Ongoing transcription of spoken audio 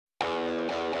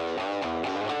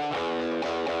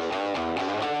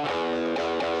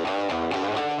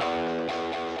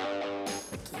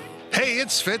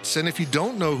it's Fitz, and if you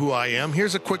don't know who I am,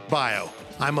 here's a quick bio.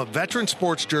 I'm a veteran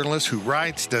sports journalist who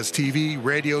writes, does TV,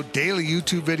 radio, daily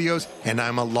YouTube videos, and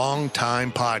I'm a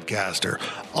longtime podcaster.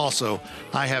 Also,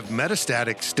 I have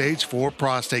metastatic stage 4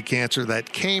 prostate cancer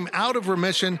that came out of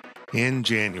remission in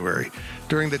January.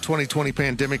 During the 2020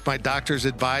 pandemic, my doctors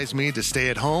advised me to stay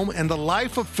at home, and the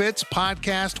Life of Fitz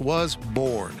podcast was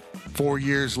born. 4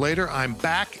 years later, I'm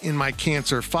back in my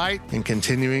cancer fight and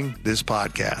continuing this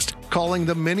podcast, calling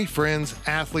the many friends,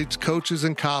 athletes, coaches,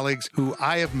 and colleagues who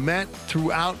I have met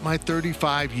throughout my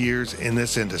 35 years in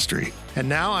this industry. And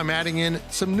now I'm adding in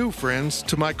some new friends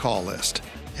to my call list.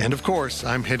 And of course,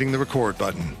 I'm hitting the record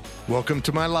button. Welcome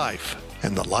to my life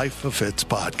and the Life of Fitz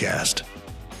podcast.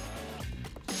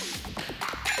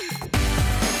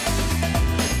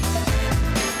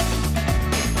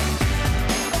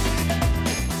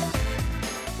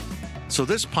 So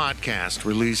this podcast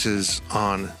releases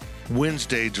on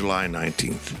Wednesday, July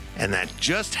 19th, and that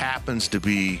just happens to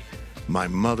be my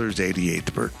mother's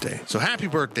 88th birthday. So happy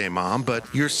birthday, Mom.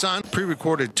 But your son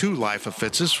pre-recorded 2 Life of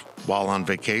Fitz's while on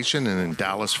vacation and in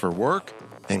Dallas for work,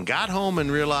 and got home and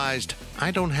realized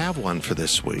I don't have one for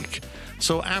this week.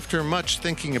 So after much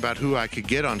thinking about who I could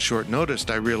get on short notice,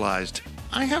 I realized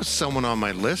I have someone on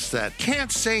my list that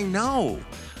can't say no.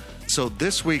 So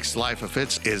this week's Life of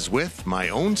Fitz is with my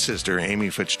own sister, Amy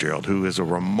Fitzgerald, who is a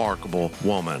remarkable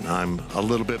woman. I'm a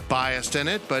little bit biased in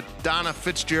it, but Donna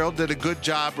Fitzgerald did a good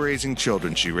job raising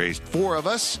children. She raised 4 of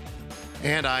us,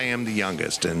 and I am the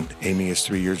youngest, and Amy is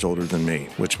 3 years older than me,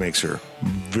 which makes her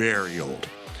very old.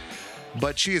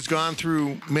 But she has gone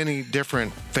through many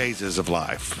different phases of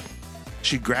life.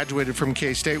 She graduated from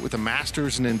K-State with a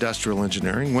master's in industrial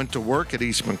engineering, went to work at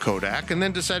Eastman Kodak, and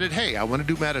then decided, hey, I want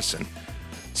to do medicine.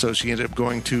 So she ended up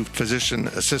going to physician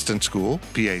assistant school,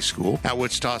 PA school, at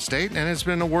Wichita State, and has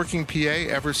been a working PA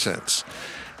ever since.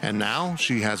 And now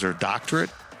she has her doctorate,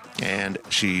 and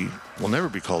she will never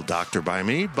be called doctor by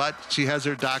me, but she has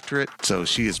her doctorate. So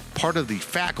she is part of the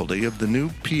faculty of the new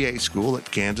PA school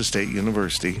at Kansas State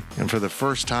University. And for the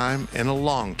first time in a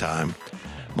long time,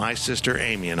 my sister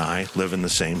Amy and I live in the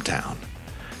same town.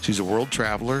 She's a world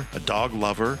traveler, a dog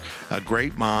lover, a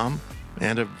great mom,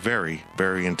 and a very,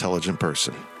 very intelligent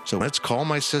person. So let's call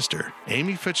my sister,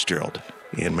 Amy Fitzgerald,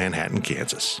 in Manhattan,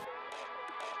 Kansas.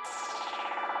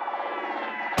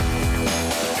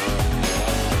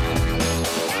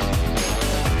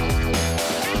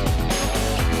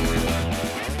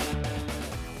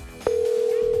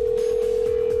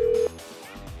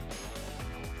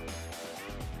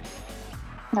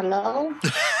 Hello?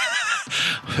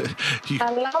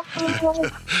 Hello?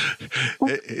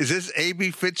 Is this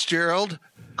Amy Fitzgerald?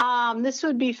 This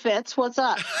would be Fitz. What's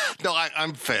up? No,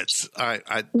 I'm Fitz.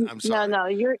 I'm sorry. No,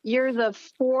 you're the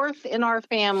 4th in our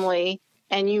family,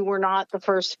 and you were not the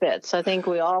first Fitz. I think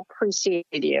we all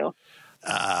preceded you.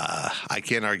 I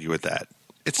can't argue with that.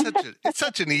 It's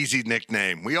such an easy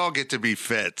nickname. We all get to be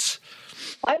Fitz.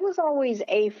 I was always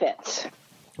a Fitz.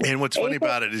 And what's funny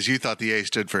about it is you thought the A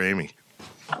stood for Amy.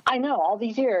 I know, all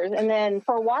these years. And then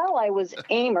for a while I was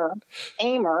Aimer.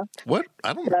 What?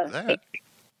 I don't know that.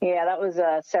 Yeah, that was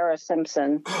Sarah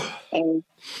Simpson.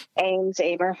 Ames,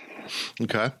 Aimer.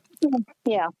 Okay.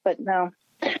 Yeah, but no.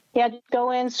 Yeah,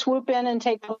 go in, swoop in, and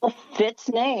take the Fitz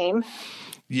name.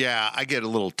 Yeah, I get a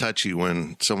little touchy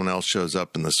when someone else shows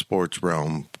up in the sports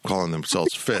realm calling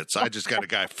themselves Fitz. I just got a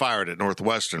guy fired at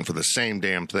Northwestern for the same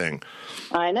damn thing.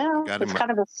 I know. It's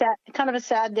kind of a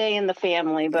sad day in the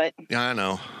family, but yeah,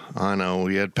 I know.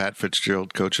 We had Pat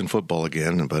Fitzgerald coaching football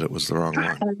again, but it was the wrong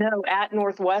one. I know, at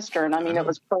Northwestern. I mean, it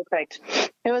was perfect.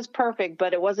 It was perfect,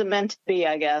 but it wasn't meant to be,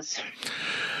 I guess.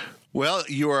 Well,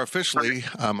 you are officially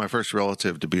my first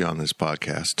relative to be on this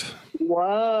podcast.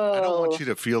 Whoa. I don't want you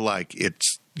to feel like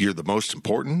you're the most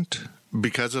important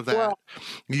because of that. Well,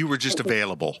 you were just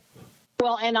available.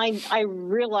 Well, and I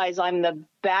realize I'm the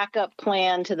backup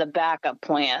plan to the backup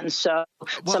plan. So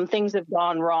some things have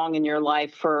gone wrong in your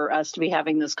life for us to be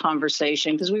having this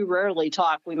conversation because we rarely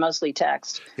talk. We mostly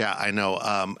text. Yeah, I know.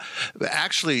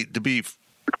 Actually, to be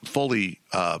fully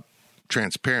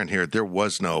transparent here, there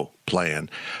was no plan.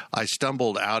 I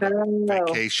stumbled out of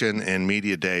vacation and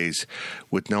media days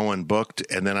with no one booked,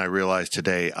 and then I realized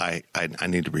today I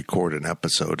need to record an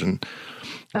episode. And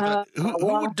who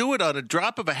would do it on a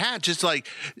drop of a hat? Just like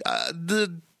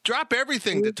drop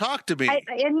everything to talk to me.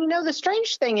 And the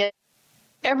strange thing is,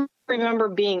 I ever remember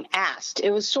being asked.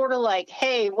 It was sort of like,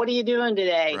 "Hey, what are you doing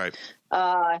today?" Right.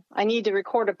 I need to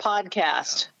record a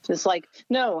podcast. It's like,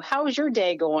 no, how's your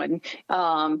day going?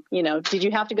 Did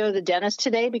you have to go to the dentist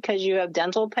today because you have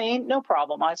dental pain? No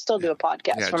problem. I still do a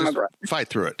podcast from my brother. Fight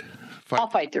through it. I'll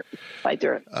fight through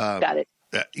it. Got it.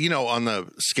 on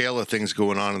the scale of things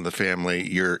going on in the family,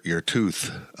 your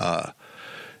tooth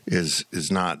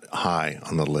is not high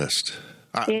on the list.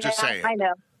 Just saying.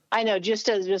 I know. Just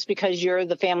because you're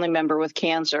the family member with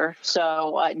cancer,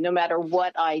 so no matter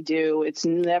what I do, it's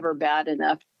never bad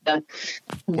enough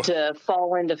to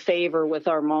fall into favor with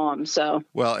our mom. So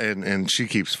well, and she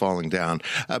keeps falling down.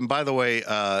 By the way,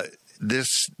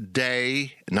 this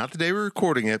day, not the day we're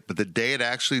recording it, but the day it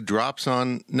actually drops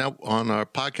on our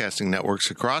podcasting networks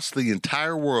across the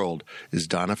entire world, is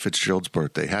Donna Fitzgerald's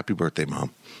birthday. Happy birthday,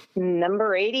 Mom.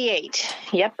 Number 88.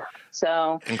 Yep.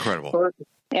 So incredible.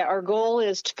 Our goal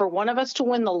is for one of us to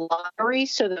win the lottery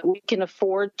so that we can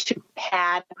afford to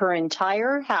pad her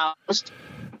entire house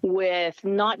with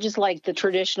not just like the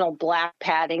traditional black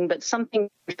padding, but something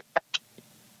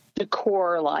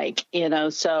decor like,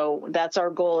 so that's our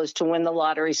goal, is to win the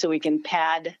lottery so we can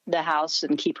pad the house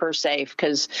and keep her safe,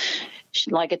 because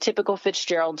like a typical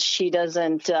Fitzgerald, she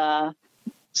doesn't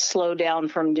slow down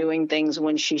from doing things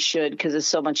when she should, because it's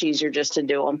so much easier just to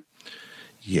do them.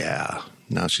 Yeah.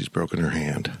 Now she's broken her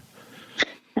hand.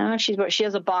 No, she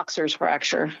has a boxer's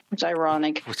fracture. It's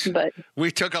ironic, but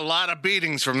we took a lot of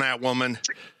beatings from that woman.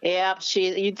 Yeah,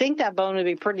 you'd think that bone would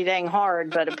be pretty dang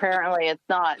hard, but apparently it's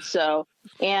not. So,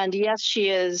 and yes, she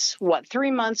is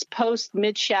 3 months post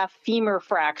midshaft femur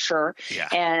fracture,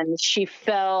 and she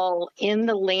fell in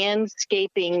the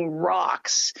landscaping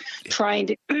rocks trying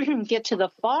to get to the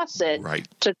faucet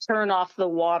to turn off the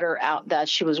water out that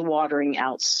she was watering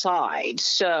outside.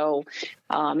 So,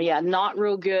 not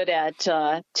real good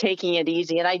at taking it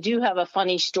easy. And I do have a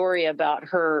funny story about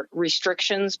her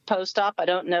restrictions post-op. I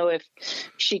don't know if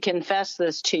she confessed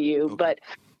this to you, but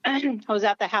I was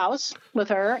at the house with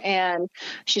her, and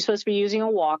she's supposed to be using a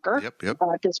walker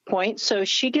at this point. So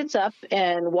she gets up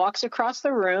and walks across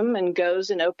the room and goes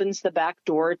and opens the back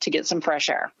door to get some fresh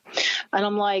air. And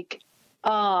I'm like,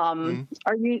 are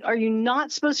you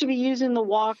not supposed to be using the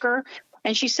walker?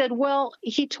 And she said, well,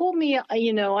 he told me,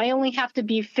 I only have to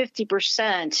be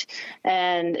 50%,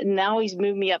 and now he's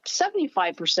moved me up to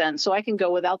 75%, so I can go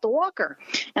without the walker.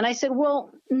 And I said, well,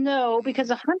 no,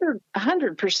 because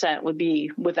 100% would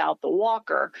be without the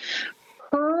walker.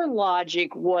 Her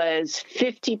logic was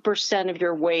 50% of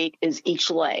your weight is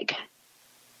each leg.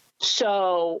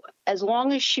 So as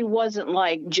long as she wasn't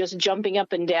like just jumping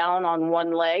up and down on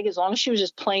one leg, as long as she was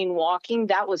just plain walking,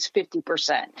 that was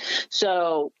 50%.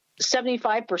 So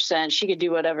 75%, she could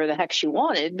do whatever the heck she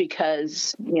wanted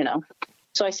because,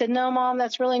 So I said, no, Mom,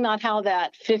 that's really not how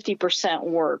that 50%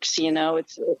 works.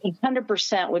 It's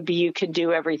 100% would be you could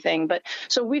do everything. But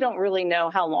so we don't really know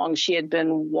how long she had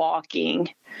been walking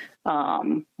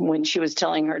when she was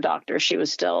telling her doctor she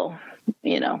was still,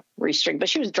 restricted. But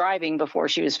she was driving before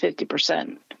she was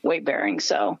 50% weight bearing.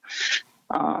 So,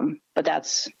 but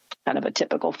that's kind of a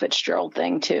typical Fitzgerald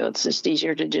thing, too. It's just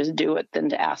easier to just do it than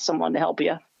to ask someone to help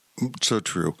you. So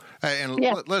true. And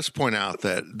let's point out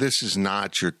that this is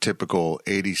not your typical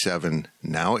 87,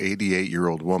 now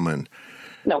 88-year-old woman.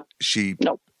 No.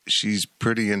 She's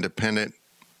pretty independent,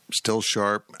 still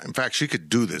sharp. In fact, she could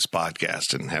do this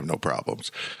podcast and have no problems.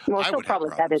 Well, she'll probably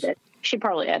edit it. She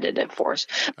probably edited it for us.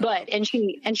 But and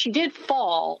she did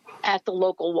fall at the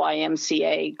local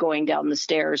YMCA going down the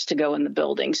stairs to go in the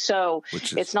building. So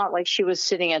it's not like she was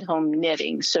sitting at home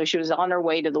knitting. So she was on her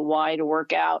way to the Y to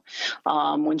work out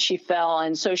when she fell.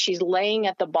 And so she's laying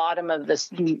at the bottom of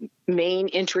this main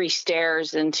entry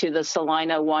stairs into the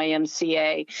Salina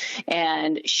YMCA.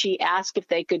 And she asked if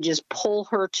they could just pull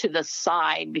her to the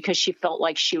side because she felt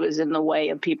like she was in the way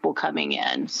of people coming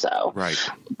in. So,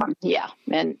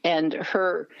 and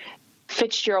her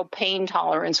Fitzgerald pain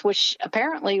tolerance, which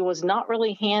apparently was not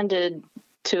really handed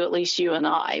to at least you and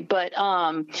I, but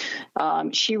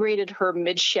she rated her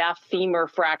midshaft femur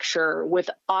fracture with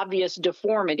obvious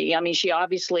deformity. I mean, she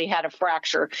obviously had a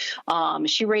fracture.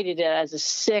 She rated it as a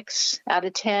 6 out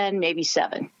of 10, maybe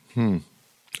 7.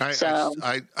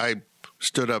 I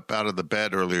stood up out of the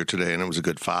bed earlier today, and it was a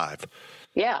good 5.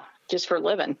 Yeah, just for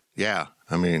living. Yeah,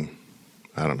 I mean,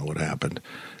 I don't know what happened.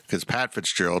 Because Pat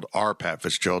Fitzgerald, our Pat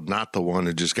Fitzgerald, not the one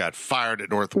who just got fired at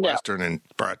Northwestern and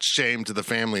brought shame to the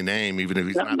family name, even if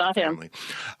he's not the family.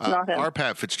 Not him. Our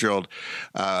Pat Fitzgerald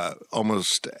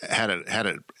almost had an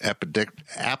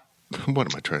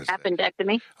what am I trying to say?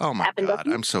 Appendectomy. Oh my God!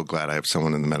 I'm so glad I have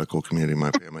someone in the medical community in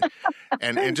my family,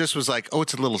 and just was like, oh,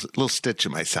 it's a little stitch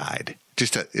in my side.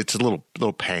 It's a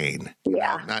little pain.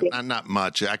 Yeah, not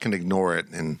much. I can ignore it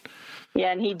and.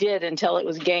 Yeah, and he did until it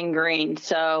was gangrene.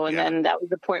 So, and then that was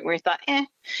the point where he thought,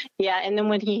 Yeah, and then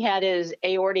when he had his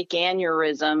aortic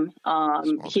aneurysm,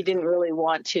 he didn't really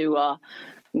want to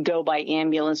go by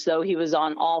ambulance, though he was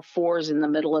on all fours in the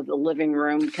middle of the living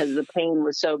room because the pain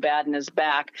was so bad in his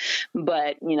back.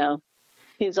 But,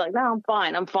 he's like, no, I'm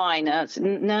fine. I'm fine.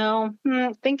 No,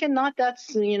 thinking not. That's,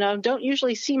 don't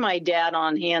usually see my dad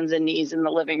on hands and knees in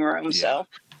the living room. Yeah. So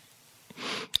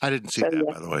I didn't see that,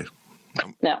 by the way.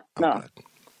 No. Glad.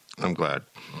 I'm glad.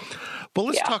 But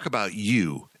let's talk about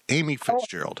you, Amy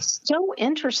Fitzgerald. Oh, so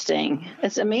interesting.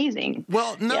 It's amazing.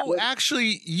 Well, no,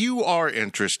 actually, you are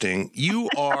interesting. You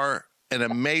are an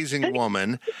amazing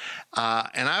woman.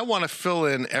 And I want to fill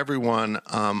in everyone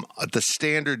the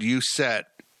standard you set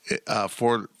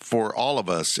for all of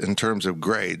us in terms of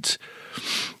grades.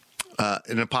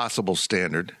 An impossible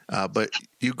standard. But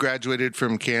you graduated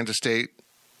from Kansas State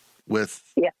with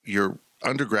your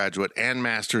undergraduate and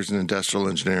master's in industrial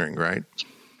engineering, right?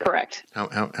 Correct.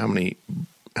 How many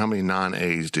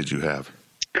non-A's did you have?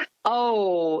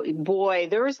 Oh, boy.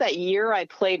 There was that year I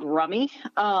played rummy.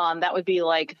 That would be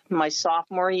like my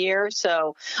sophomore year.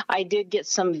 So I did get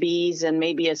some B's and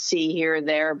maybe a C here or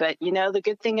there. But, the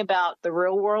good thing about the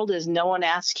real world is no one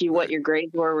asks you what your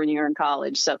grades were when you're in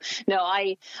college. So, no,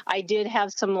 I did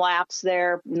have some laps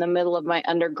there in the middle of my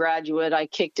undergraduate. I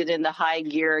kicked it into high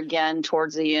gear again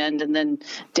towards the end and then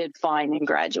did fine in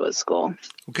graduate school.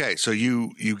 Okay, so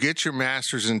you get your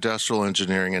master's in industrial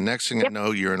engineering, and next thing I know,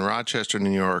 you're in Rochester,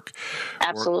 New York.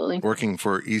 Absolutely. Working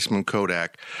for Eastman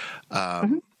Kodak.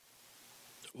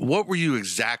 What were you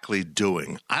exactly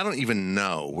doing? I don't even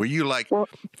know. Were you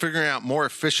figuring out more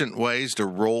efficient ways to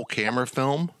roll camera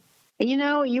film?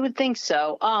 You would think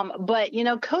so. But,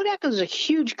 Kodak was a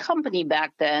huge company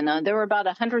back then. There were about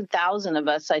 100,000 of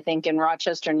us, I think, in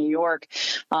Rochester, New York,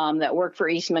 that worked for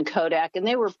Eastman Kodak. And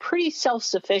they were pretty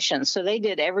self-sufficient. So they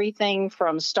did everything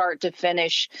from start to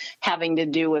finish having to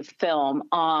do with film.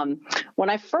 When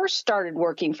I first started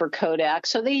working for Kodak,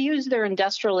 so they used their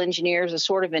industrial engineers as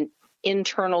sort of an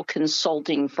internal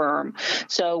consulting firm.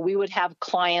 So we would have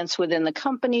clients within the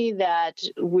company that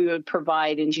we would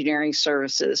provide engineering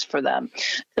services for them.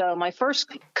 So my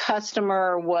first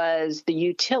customer was the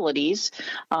utilities.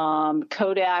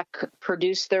 Kodak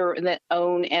produced their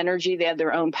own energy. They had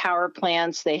their own power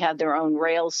plants. They had their own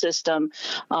rail system.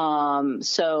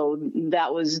 So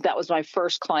that was my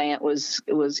first client was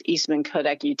Eastman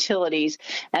Kodak Utilities.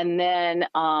 And then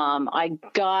I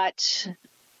got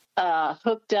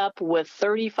hooked up with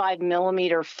 35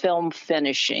 millimeter film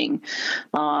finishing,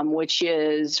 which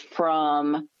is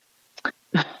from,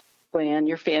 and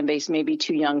your fan base may be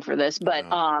too young for this, but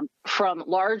from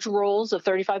large rolls of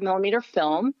 35 millimeter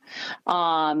film,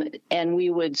 and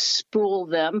we would spool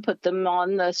them, put them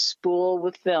on the spool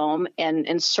with film, and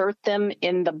insert them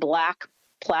in the black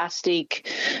plastic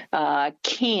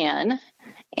can,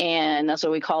 and that's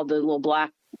what we call the little black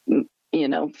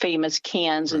famous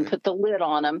cans, and put the lid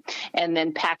on them and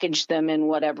then package them in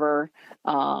whatever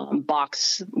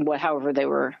box, however they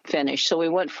were finished. So we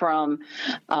went from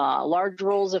large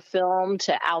rolls of film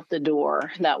to out the door.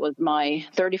 That was my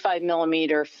 35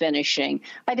 millimeter finishing.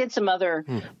 I did some other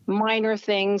minor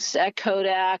things at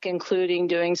Kodak, including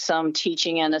doing some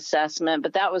teaching and assessment,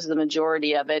 but that was the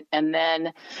majority of it. And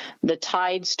then the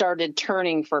tide started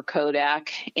turning for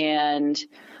Kodak, and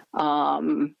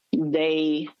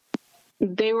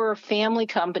they were a family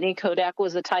company. Kodak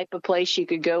was the type of place you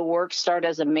could go work, start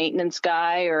as a maintenance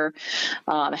guy or,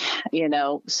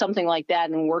 something like that,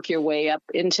 and work your way up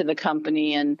into the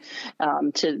company and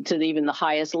to even the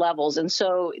highest levels. And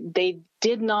so they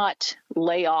did not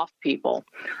lay off people.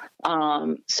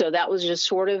 So that was just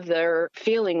sort of their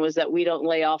feeling, was that we don't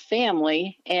lay off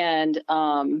family. And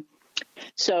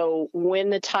so when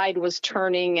the tide was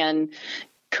turning and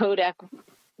Kodak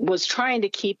was trying to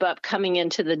keep up coming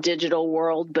into the digital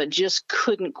world, but just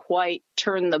couldn't quite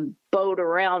turn the boat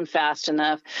around fast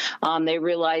enough, they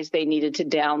realized they needed to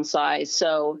downsize.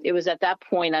 So it was at that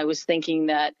point I was thinking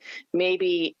that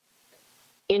maybe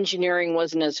engineering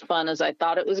wasn't as fun as I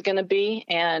thought it was going to be,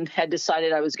 and had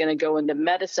decided I was going to go into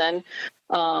medicine.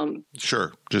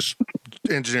 Sure. Just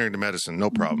engineering to medicine.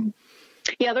 No problem.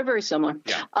 Yeah, they're very similar.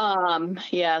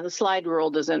 The slide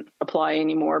rule doesn't apply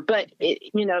anymore, but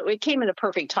it came at a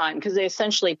perfect time because they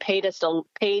essentially paid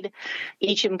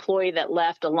each employee that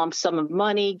left a lump sum of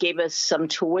money, gave us some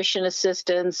tuition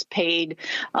assistance, paid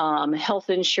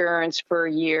health insurance for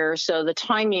a year. So the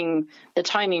timing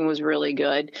was really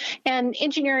good. And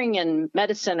engineering and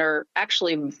medicine are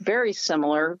actually very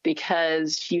similar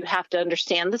because you have to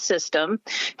understand the system,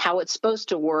 how it's supposed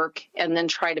to work, and then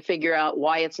try to figure out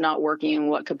why it's not working and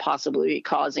what could possibly be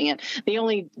causing it. The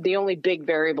only big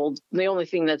variable, the only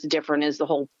thing that's different is the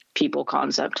whole people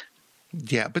concept.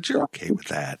 Yeah, but you're okay with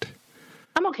that.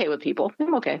 I'm okay with people.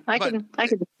 I'm okay. I can.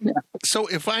 Yeah. So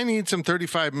if I need some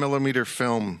 35 millimeter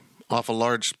film off a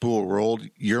large spool rolled,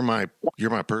 you're my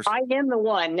person. I am the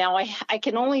one. Now I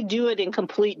can only do it in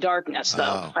complete darkness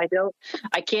though. Oh.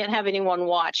 I can't have anyone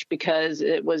watch because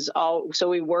it was all, so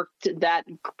we worked, that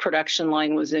production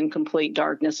line was in complete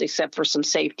darkness except for some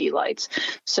safety lights.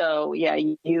 So yeah,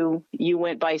 you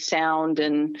went by sound,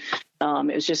 and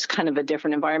it was just kind of a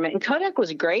different environment. And Kodak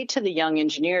was great to the young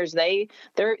engineers. They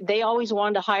always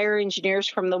wanted to hire engineers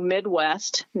from the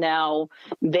Midwest. Now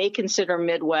they consider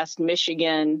Midwest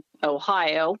Michigan,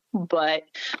 Ohio, but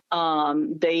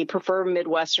they prefer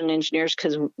Midwestern engineers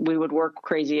because we would work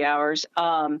crazy hours.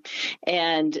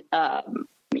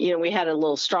 We had a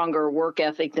little stronger work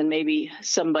ethic than maybe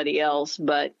somebody else.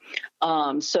 But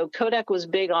so Kodak was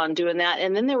big on doing that.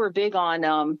 And then they were big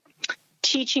on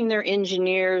teaching their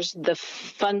engineers the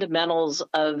fundamentals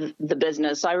of the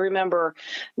business. I remember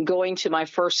going to my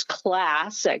first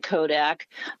class at Kodak,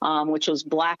 which was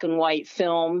black and white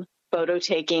film, photo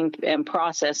taking and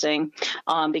processing,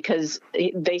 because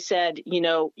they said,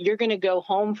 you're going to go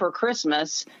home for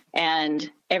Christmas and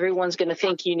everyone's going to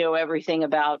think you know everything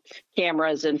about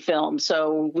cameras and film.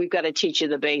 So we've got to teach you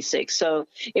the basics. So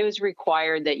it was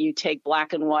required that you take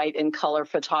black and white and color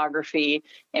photography.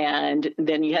 And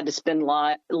then you had to spend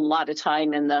a lot of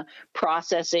time in the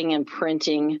processing and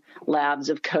printing labs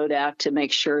of Kodak to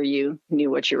make sure you knew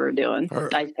what you were doing.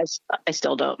 I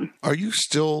still don't. Are you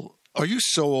so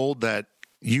old that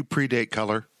you predate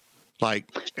color?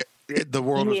 Like the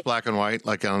world was black and white,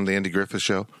 like on the Andy Griffith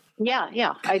Show?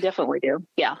 Yeah, I definitely do.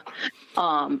 Yeah.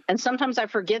 And sometimes I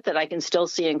forget that I can still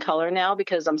see in color now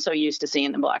because I'm so used to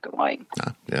seeing in black and white.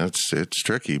 Yeah, it's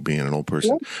tricky being an old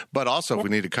person. Yeah. But also, if we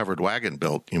need a covered wagon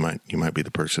built, you might be the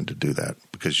person to do that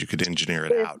because you could engineer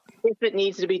it out. If it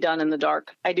needs to be done in the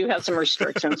dark. I do have some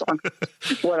restrictions on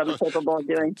what I'm capable of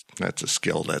doing. That's a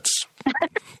skill that's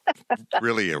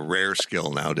really a rare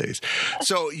skill nowadays.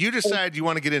 So you decided you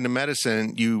want to get into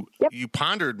medicine. You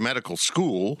pondered medical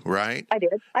school, right? I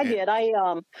did.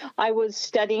 I was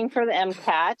studying for the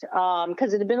MCAT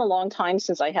because it had been a long time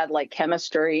since I had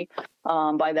chemistry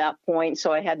by that point.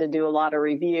 So I had to do a lot of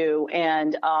review,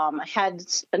 and had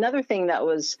another thing that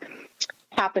was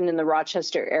happened in the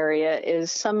Rochester area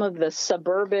is some of the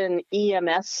suburban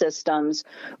EMS systems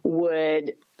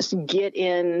would get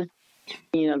in,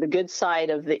 the good side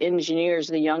of the engineers,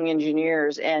 the young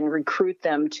engineers, and recruit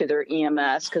them to their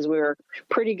EMS because we were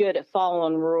pretty good at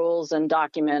following rules and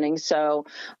documenting. So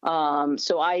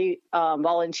I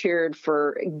volunteered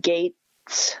for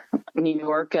Gates, New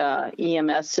York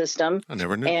EMS system. I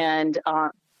never knew. And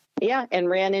and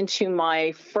ran into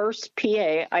my first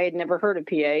PA. I had never heard of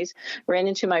PAs. Ran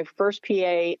into my first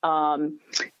PA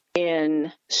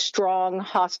in Strong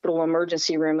Hospital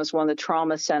Emergency Room as one of the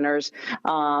trauma centers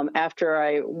after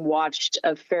I watched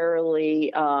a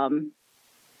fairly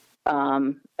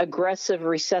aggressive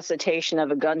resuscitation of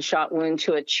a gunshot wound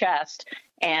to a chest.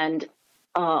 And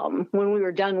when we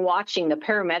were done watching, the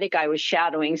paramedic I was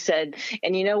shadowing said,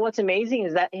 and what's amazing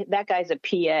is that guy's a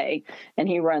PA and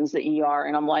he runs the ER.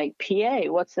 And I'm like, PA,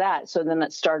 what's that? So then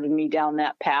it started me down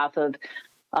that path of,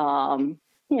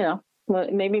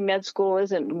 maybe med school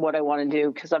isn't what I want to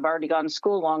do because I've already gone to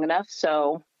school long enough.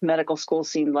 So medical school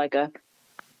seemed like a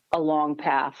long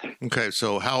path. Okay.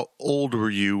 So how old were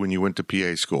you when you went to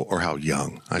PA school, or how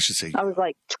young? I should say. I was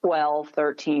 12,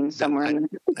 13, somewhere in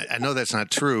there. I know that's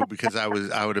not true because I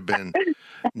would have been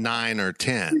 9 or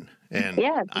 10. And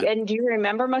and do you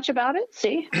remember much about it?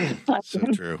 See? So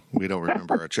true. We don't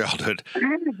remember our childhood.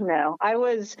 No, I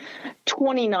was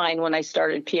 29 when I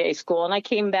started PA school, and I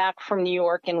came back from New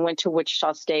York and went to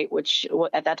Wichita State, which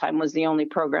at that time was the only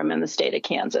program in the state of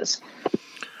Kansas.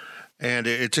 And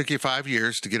it took you 5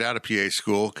 years to get out of PA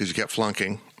school because you kept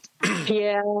flunking.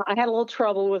 Yeah, I had a little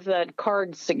trouble with the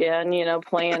cards again,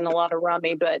 playing a lot of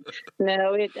rummy. But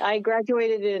no, I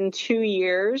graduated in 2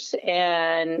 years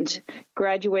and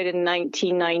graduated in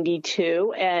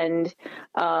 1992 and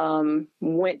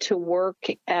went to work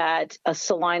at a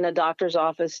Salina doctor's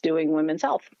office doing women's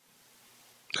health.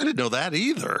 I didn't know that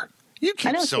either. You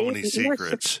keep so many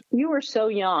secrets. You were so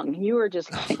young. You were just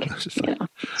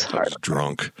it's hard. I was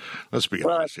drunk. Let's be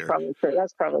honest here.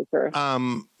 That's probably true.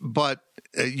 But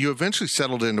you eventually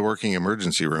settled into working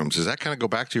emergency rooms. Does that kind of go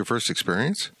back to your first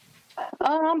experience?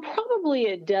 Probably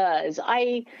it does.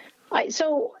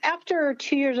 So after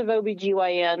 2 years of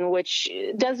OBGYN, which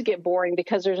does get boring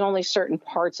because there's only certain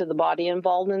parts of the body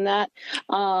involved in that.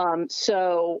 I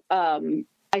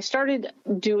started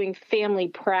doing family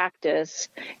practice.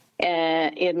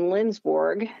 in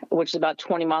Lindsborg, which is about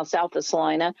 20 miles south of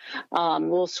Salina, a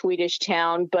little Swedish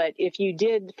town. But if you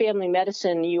did family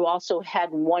medicine, you also had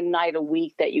one night a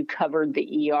week that you covered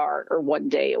the ER, or one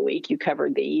day a week you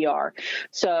covered the ER.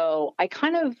 So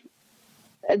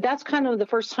that's kind of the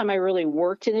first time I really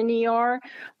worked in an ER,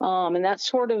 and that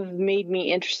sort of made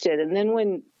me interested. And then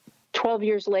when 12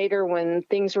 years later, when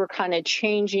things were kind of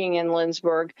changing in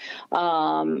Lindsborg,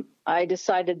 I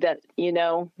decided that,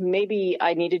 maybe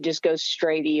I need to just go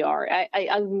straight ER.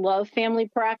 I love family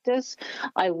practice.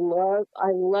 I love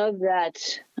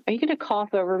that. Are you going to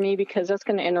cough over me? Because that's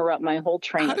going to interrupt my whole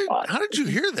train of thought. How did you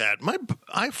hear that?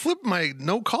 I flipped my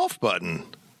no cough button.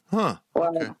 Huh.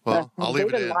 Well, okay. Well, I'll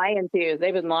leave it in.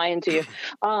 They've been lying to you.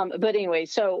 But anyway,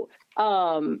 so,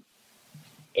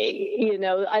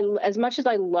 as much as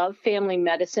I love family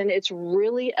medicine, it's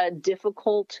really a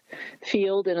difficult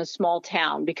field in a small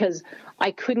town because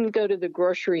I couldn't go to the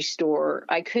grocery store.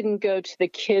 I couldn't go to the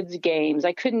kids' games.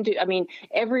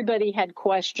 Everybody had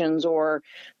questions or,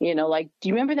 do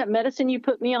you remember that medicine you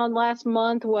put me on last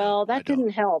month? Well, that didn't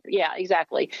help. Yeah,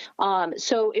 exactly.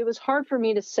 So it was hard for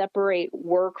me to separate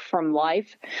work from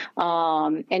life.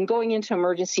 And going into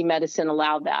emergency medicine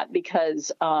allowed that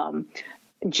because,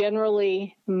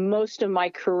 generally, most of my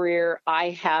career, I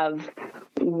have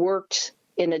worked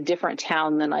in a different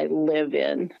town than I live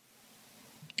in.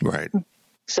 Right.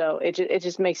 So it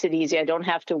just makes it easy. I don't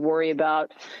have to worry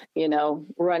about,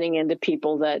 running into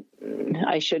people that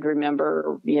I should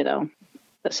remember,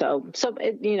 So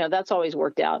that's always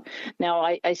worked out. Now,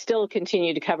 I still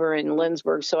continue to cover in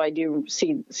Lindsborg, so I do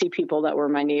see people that were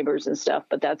my neighbors and stuff.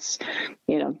 But that's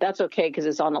okay because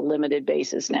it's on a limited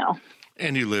basis now.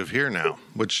 And you live here now,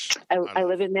 which I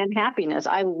live in Manhattan.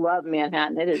 I love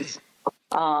Manhattan. It is.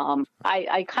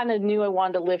 I kind of knew I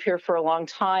wanted to live here for a long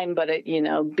time, but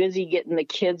busy getting the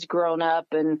kids grown up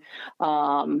and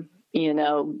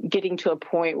getting to a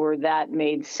point where that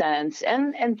made sense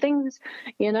and things.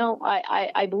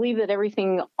 I believe that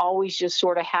everything always just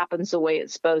sort of happens the way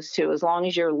it's supposed to. As long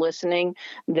as you're listening,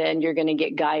 then you're going to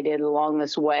get guided along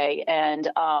this way. And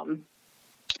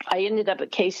I ended up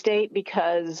at K-State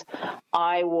because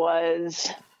I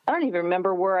don't even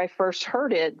remember where I first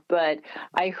heard it, but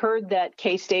I heard that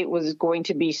K-State was going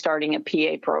to be starting a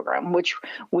PA program, which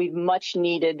we've much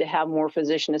needed to have more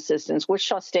physician assistants.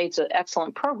 Wichita State's an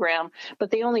excellent program, but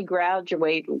they only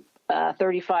graduate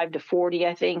 35 to 40,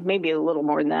 I think, maybe a little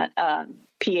more than that,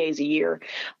 PAs a year.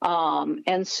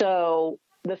 And so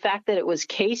the fact that it was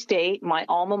K-State, my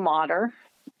alma mater,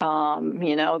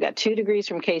 got 2 degrees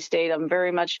from K-State. I'm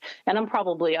very much, and I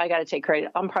got to take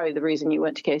credit. I'm probably the reason you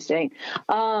went to K-State.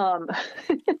 I'll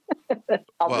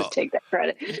just take that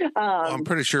credit. I'm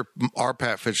pretty sure our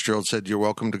Pat Fitzgerald said you're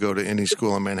welcome to go to any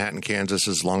school in Manhattan, Kansas,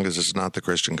 as long as it's not the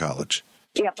Christian college.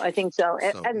 Yeah, I think so.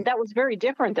 And that was very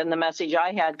different than the message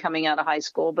I had coming out of high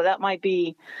school, but that might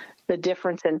be the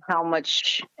difference in how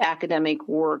much academic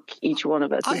work each one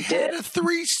of us did. I had a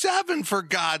 3.7 for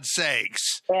God's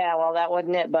sakes. Yeah, well, that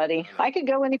wasn't it, buddy. I could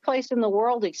go any place in the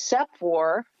world except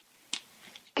for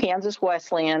Kansas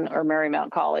Wesleyan or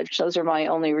Marymount College. Those are my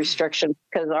only restrictions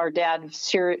because our dad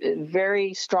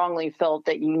very strongly felt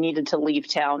that you needed to leave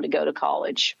town to go to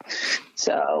college.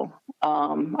 So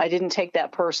I didn't take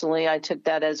that personally. I took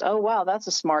that as, oh, wow, that's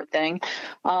a smart thing.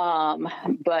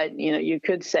 But, you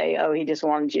could say, oh, he just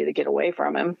wanted you to get away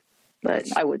from him.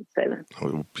 But I wouldn't say that.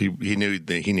 He knew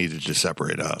that he needed to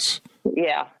separate us.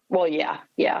 Yeah. Well, yeah.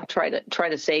 Try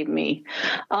to save me.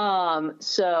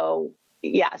 So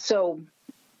I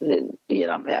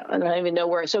don't even know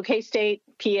where. So K-State,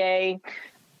 PA,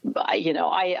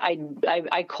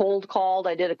 I cold called.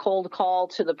 I did a cold call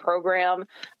to the program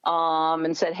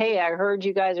and said, hey, I heard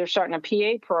you guys are starting a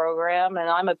PA program, and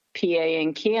I'm a PA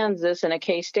in Kansas and a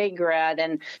K-State grad.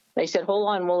 And they said, hold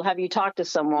on, we'll have you talk to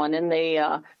someone. And they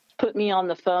put me on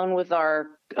the phone with our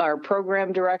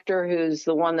program director, who's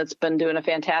the one that's been doing a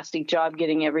fantastic job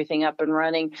getting everything up and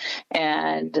running.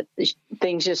 And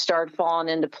things just started falling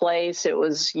into place. It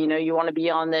was, you want to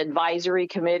be on the advisory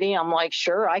committee. I'm like,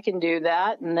 sure, I can do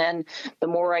that. And then the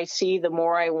more I see, the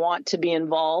more I want to be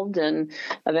involved, and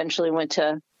eventually went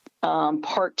to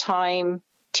part-time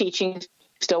teaching,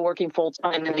 still working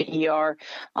full-time in the ER,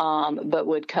 but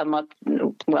would come up,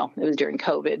 well, it was during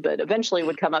COVID, but eventually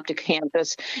would come up to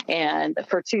campus and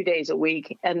for 2 days a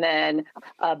week. And then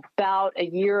about a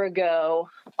year ago,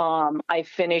 I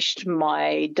finished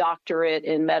my doctorate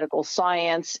in medical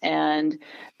science and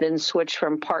then switched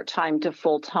from part-time to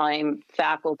full-time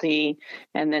faculty.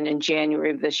 And then in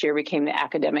January of this year, became the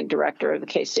academic director of the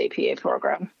K-State PA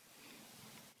program.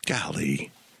 Golly.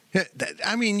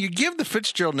 I mean, you give the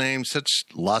Fitzgerald name such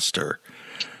luster.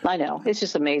 I know. It's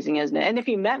just amazing, isn't it? And if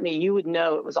you met me, you would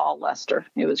know it was all Lester.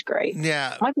 It was great.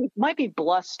 Yeah. Might be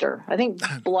Bluster. I think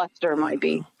Bluster might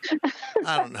be.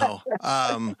 I don't know.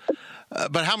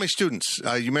 But how many students?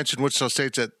 You mentioned Wichita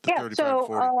State's at the 35 to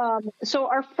 40. So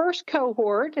our first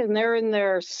cohort, and they're in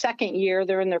their second year,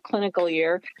 they're in their clinical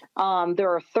year. There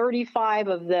are 35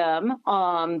 of them.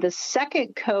 The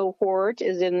second cohort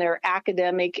is in their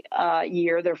academic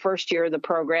year, their first year of the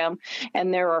program,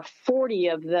 and there are 40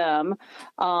 of them.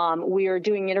 We are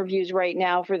doing interviews right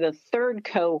now for the third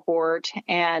cohort,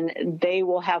 and they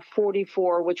will have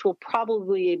 44, which will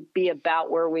probably be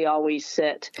about where we always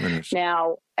sit.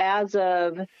 Now, as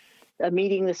of a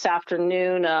meeting this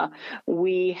afternoon,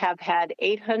 we have had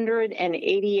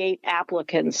 888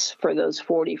 applicants for those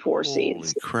 44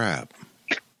 seats. Holy crap.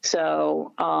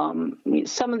 So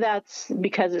some of that's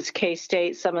because it's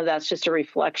K-State. Some of that's just a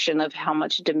reflection of how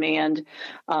much demand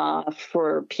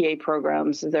for PA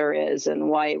programs there is, and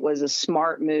why it was a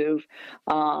smart move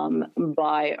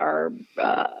by our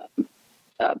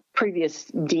previous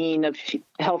Dean of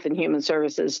Health and Human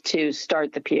Services to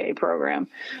start the PA program.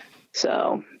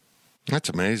 So that's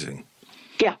amazing.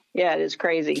 Yeah, it is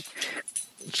crazy.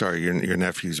 Sorry, your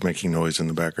nephew's making noise in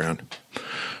the background.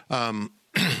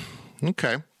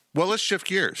 Okay. Well, let's shift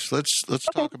gears. Let's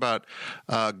talk about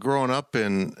growing up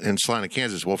in Salina,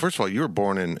 Kansas. Well, first of all, you were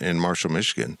born in Marshall,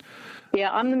 Michigan. Yeah,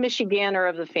 I'm the Michiganer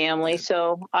of the family.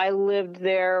 So I lived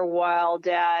there while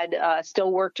Dad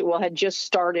still worked, had just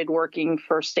started working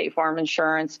for State Farm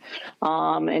Insurance.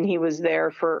 And he was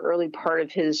there for early part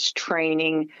of his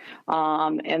training.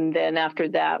 And then after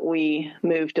that, we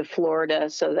moved to Florida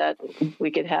so that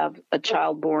we could have a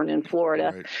child born in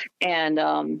Florida. Right.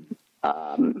 And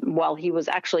while he was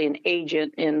actually an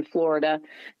agent in Florida,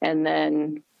 and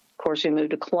then of course, we moved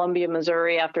to Columbia,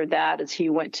 Missouri after that as he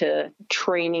went to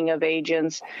training of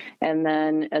agents. And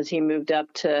then as he moved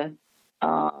up to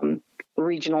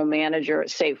regional manager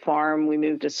at State Farm, we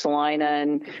moved to Salina.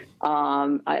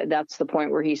 And that's the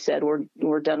point where he said,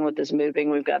 we're done with this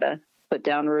moving. We've got to put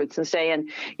down roots and stay.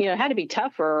 And, it had to be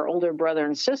tough for our older brother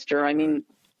and sister. I mean,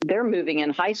 they're moving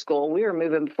in high school. We were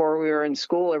moving before we were in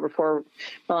school, or before,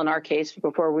 in our case,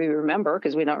 before we remember,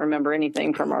 because we don't remember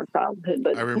anything from our childhood.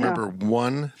 But I remember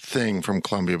one thing from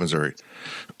Columbia, Missouri.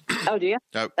 Oh, do you?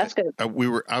 That's good.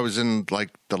 I was in like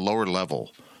the lower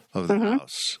level of the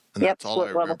house, and that's all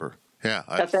I remember. Level. Yeah,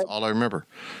 that's all I remember.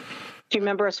 Do you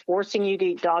remember us forcing you to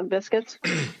eat dog biscuits?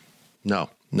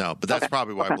 No, but that's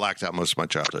probably why I blacked out most of my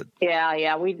childhood.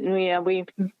 Yeah, we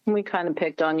kind of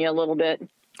picked on you a little bit.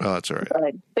 Oh, that's all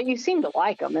right. But you seem to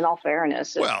like them, in all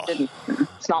fairness.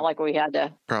 It's not like we had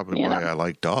to. Probably why I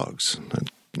like dogs.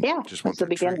 That's the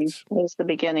beginning. It's the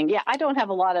beginning. Yeah, I don't have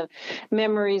a lot of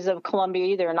memories of Columbia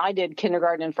either, and I did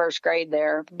kindergarten and first grade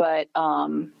there. But,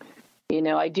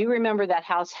 I do remember that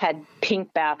house had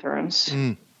pink bathrooms.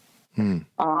 And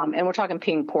we're talking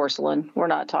pink porcelain. We're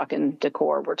not talking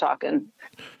decor. We're talking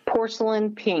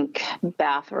porcelain pink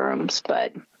bathrooms.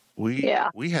 But we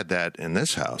had that in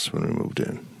this house when we moved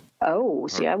in. Oh,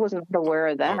 see, I wasn't aware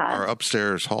of that. Our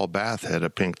upstairs hall bath had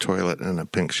a pink toilet and a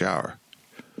pink shower.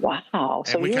 Wow.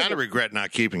 And we kind of regret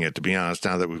not keeping it, to be honest,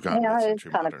 now that we've gotten it's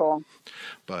kind of cool.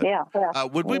 But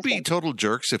would we be total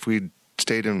jerks if we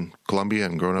stayed in Columbia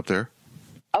and grown up there?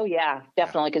 Oh, yeah,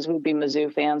 definitely, because we'd be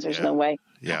Mizzou fans. There's no way.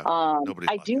 Yeah.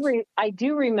 I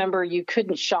do remember you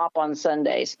couldn't shop on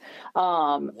Sundays.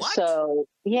 What? So,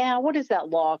 what is that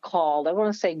law called? I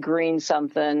want to say green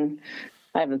something.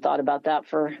 I haven't thought about that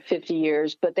for 50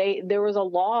 years, but there was a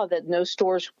law that no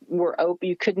stores were open.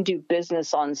 You couldn't do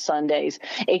business on Sundays,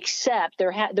 except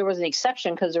there was an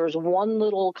exception because there was one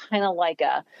little kind of like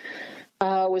it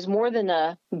was more than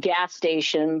a gas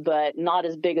station, but not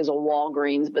as big as a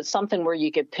Walgreens, but something where you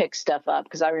could pick stuff up.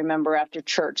 Because I remember after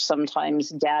church, sometimes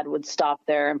Dad would stop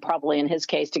there, and probably in his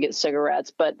case to get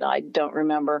cigarettes, but I don't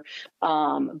remember.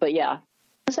 But yeah.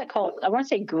 What's that called? I want to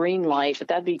say green light, but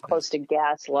that'd be close to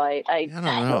gas light. I don't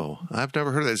know. I've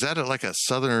never heard of that. Is that like a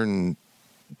Southern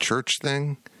church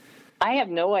thing? I have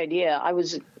no idea. I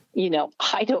was,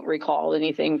 I don't recall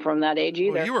anything from that age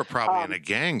either. Well, you were probably in a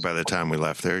gang by the time we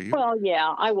left there. Well,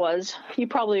 yeah, I was. You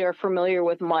probably are familiar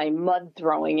with my mud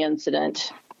throwing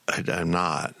incident. I'm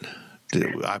not.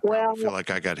 I probably feel like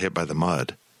I got hit by the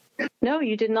mud. No,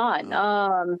 you did not.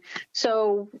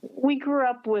 So we grew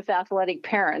up with athletic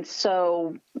parents.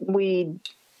 So we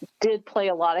did play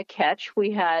a lot of catch.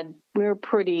 We were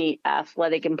pretty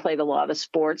athletic and played a lot of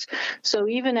sports. So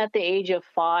even at the age of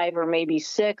 5 or maybe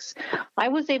 6, I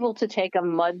was able to take a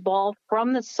mud ball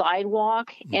from the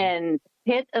sidewalk and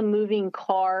hit a moving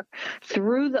car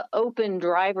through the open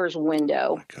driver's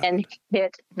window and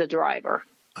hit the driver.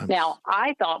 Now,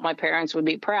 I thought my parents would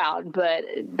be proud, but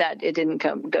that it didn't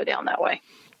go down that way.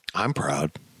 I'm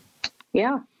proud.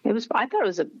 Yeah, it was. I thought it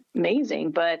was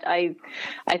amazing, but I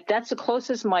that's the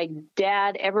closest my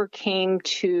dad ever came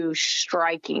to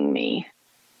striking me.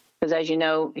 Because as you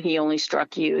know, he only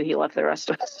struck you. He left the rest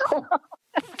of us alone.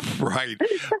 Right.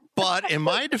 But in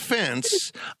my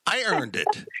defense, I earned it.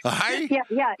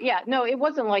 Yeah. No, it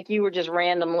wasn't like you were just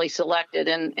randomly selected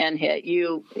and hit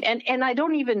you. And I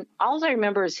don't even, all I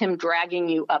remember is him dragging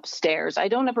you upstairs. I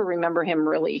don't ever remember him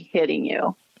really hitting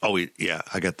you. Oh, yeah.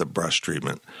 I got the brush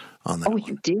treatment on that. Oh,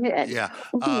 you did? Yeah.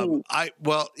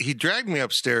 He dragged me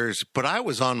upstairs, but I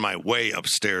was on my way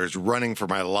upstairs running for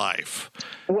my life.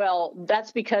 Well,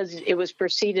 that's because it was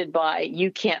preceded by,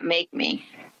 "You can't make me."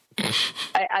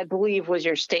 I believe was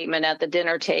your statement at the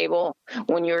dinner table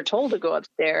when you were told to go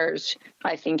upstairs.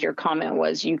 I think your comment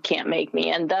was, "You can't make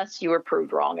me," and thus you were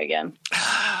proved wrong again.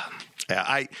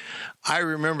 Yeah, I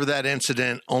remember that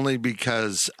incident only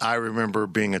because I remember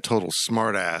being a total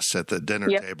smartass at the dinner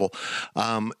table.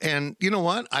 And you know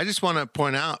what? I just want to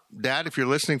point out, Dad, if you're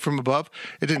listening from above,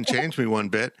 it didn't change me one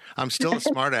bit. I'm still a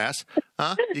smartass.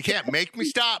 Huh? You can't make me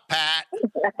stop, Pat.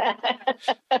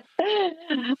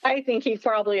 I think he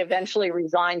probably eventually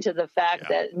resigned to the fact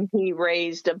that he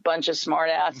raised a bunch of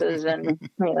smartasses, and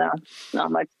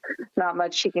not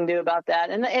much he can do about that.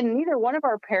 And neither one of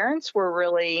our parents were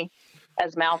really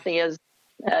as mouthy as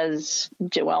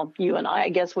well, you and I. I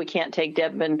guess we can't take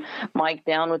Deb and Mike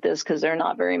down with this because they're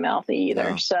not very mouthy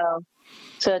either. No. So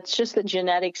it's just the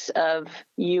genetics of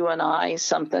you and I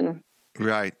something.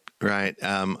 Right. But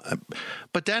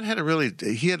Dad had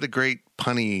he had the great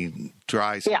punny,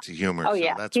 dry sense of humor. Oh,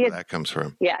 so that's where that comes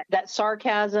from. Yeah. That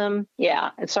sarcasm. Yeah.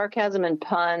 Sarcasm and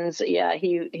puns. Yeah.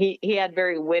 He had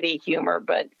very witty humor,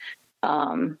 but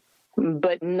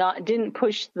didn't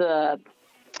push the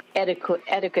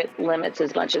etiquette limits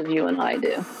as much as you and I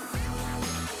do.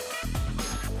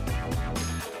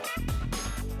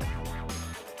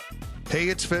 Hey,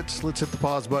 it's Fitz. Let's hit the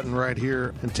pause button right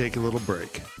here and take a little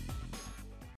break.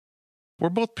 We're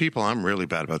both people. I'm really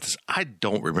bad about this. I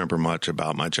don't remember much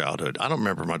about my childhood. I don't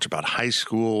remember much about high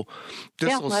school.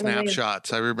 Just little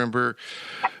snapshots. I remember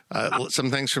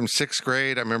some things from sixth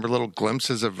grade. I remember little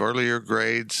glimpses of earlier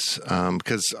grades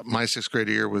because my sixth grade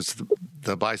year was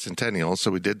the bicentennial, so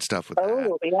we did stuff with that.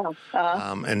 Oh,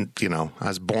 yeah. And, I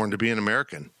was born to be an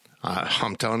American.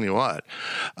 I'm telling you what.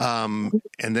 And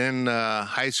then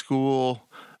high school.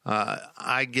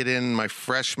 I get in my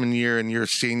freshman year and you're a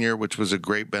senior, which was a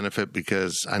great benefit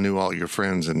because I knew all your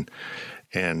friends and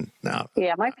now.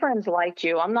 Yeah, my friends liked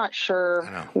you. I'm not sure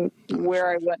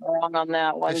where I went wrong on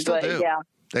that one, but do. Yeah,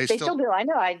 they still do. I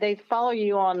know. They follow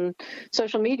you on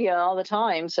social media all the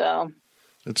time. So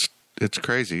it's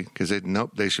crazy because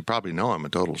they should probably know I'm a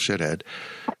total shithead.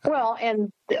 Well,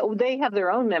 and they have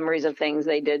their own memories of things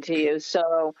they did to you.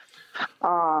 So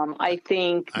I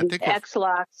think the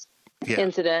X-Lax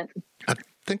incident. I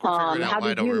think we're figuring out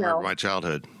why I don't remember my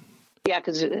childhood. Yeah,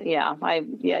 because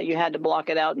you had to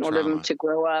block it out in order to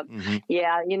grow up. Mm-hmm.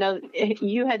 Yeah,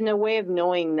 you had no way of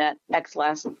knowing that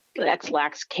X-Lax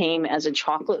came as a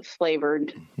chocolate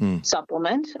flavored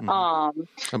supplement.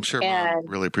 Mm-hmm. I'm sure Mom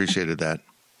really appreciated that.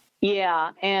 Yeah,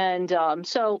 and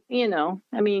so you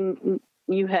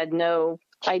had no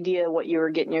idea what you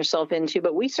were getting yourself into,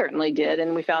 but we certainly did,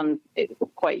 and we found it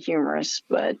quite humorous.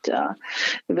 But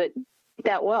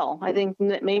I think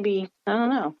that maybe, I don't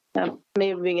know, that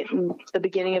may be the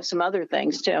beginning of some other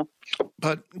things too.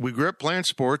 But we grew up playing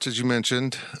sports, as you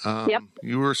mentioned. Yep.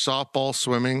 You were softball,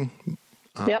 swimming.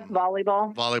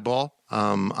 Volleyball.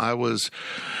 I was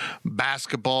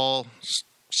basketball,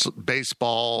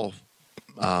 baseball,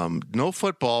 no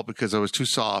football because I was too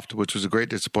soft, which was a great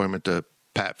disappointment to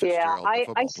Pat Fitzgerald.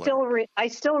 Yeah, I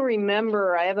still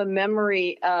remember. I have a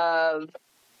memory of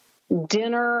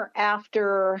dinner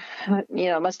after,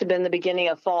 it must have been the beginning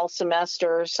of fall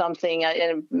semester or something,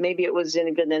 and maybe it was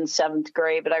even in seventh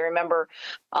grade. But I remember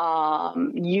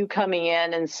you coming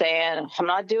in and saying, "I'm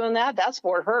not doing that. That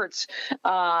sport hurts."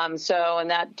 And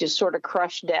that just sort of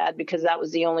crushed Dad because that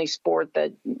was the only sport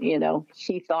that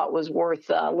he thought was worth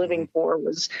living for.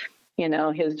 Was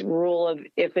his rule of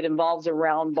if it involves a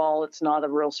round ball, it's not a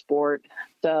real sport.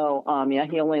 So,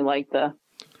 he only liked the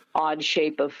odd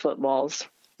shape of footballs.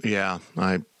 Yeah,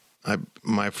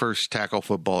 my first tackle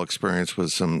football experience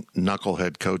was some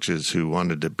knucklehead coaches who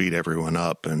wanted to beat everyone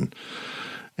up, and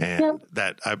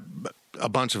that a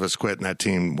bunch of us quit, and that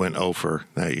team went over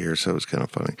that year, so it was kind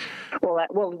of funny.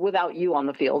 Well, without you on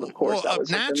the field, of course. Well, that was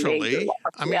naturally.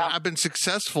 I mean, I've been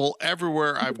successful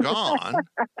everywhere I've gone.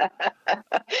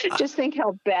 Just think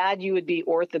how bad you would be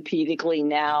orthopedically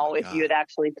now if you had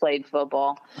actually played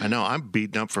football. I know. I'm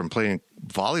beaten up from playing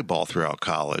volleyball throughout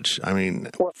college. I mean,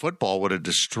 football would have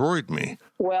destroyed me.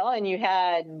 Well, and you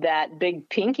had that big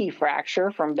pinky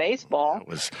fracture from baseball.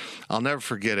 I'll never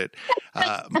forget it.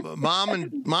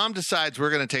 Mom decides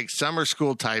we're going to take summer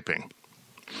school typing.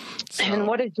 So, and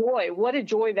what a joy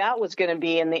that was going to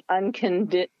be in the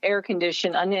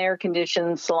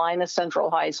unair-conditioned Salina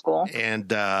Central High School. And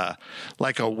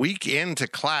like a week into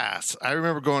class, I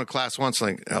remember going to class once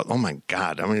like, oh my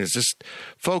God. I mean, it's just,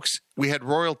 folks, we had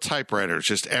Royal typewriters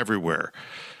just everywhere.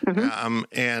 Mm-hmm.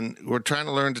 And we're trying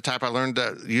to learn to type. I learned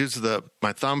to use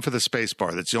my thumb for the space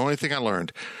bar. That's the only thing I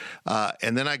learned.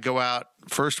 And then I go out,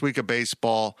 first week of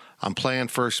baseball, I'm playing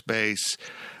first base.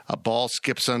 A ball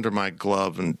skips under my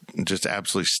glove and just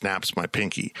absolutely snaps my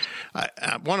pinky. I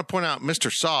want to point out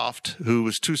Mr. Soft, who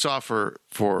was too soft for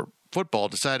football,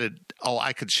 decided,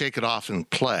 I could shake it off and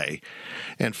play.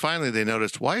 And finally they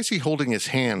noticed, why is he holding his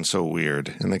hand so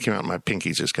weird? And they came out, my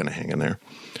pinky's just kind of hanging there.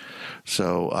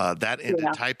 So that ended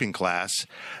typing class.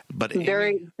 But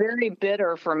very, very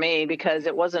bitter for me because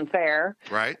it wasn't fair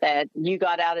that you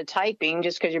got out of typing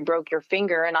just because you broke your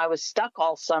finger. And I was stuck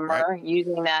all summer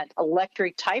using that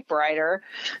electric typewriter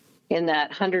in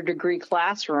that 100-degree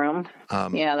classroom.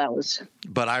 That was.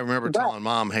 But I remember telling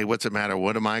Mom, hey, what's it matter?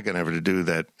 What am I going to ever do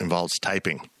that involves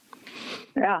typing?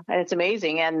 Yeah, it's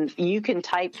amazing. And you can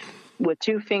type with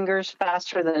 2 fingers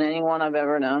faster than anyone I've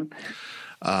ever known.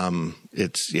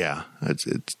 It's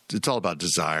all about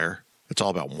desire. It's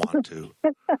all about want to.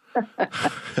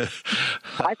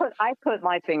 I put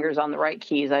my fingers on the right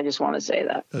keys. I just want to say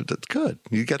that. That's good.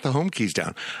 You got the home keys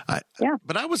down.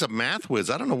 But I was a math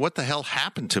whiz. I don't know what the hell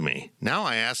happened to me. Now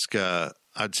I ask,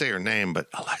 I'd say her name, but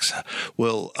Alexa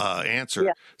will answer.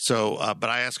 Yeah. So, but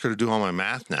I ask her to do all my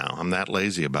math now. I'm that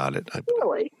lazy about it.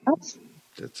 Really?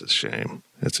 It's a shame.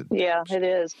 It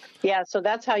is. Yeah, so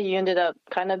that's how you ended up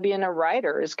kind of being a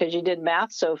writer, is because you did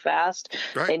math so fast.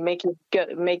 Right. They'd make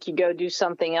you go do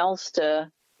something else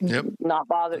to not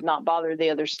bother the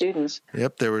other students.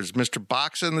 Yep. There was Mr.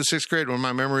 Box in the 6th grade. One of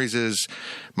my memories is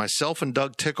myself and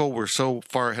Doug Tickle were so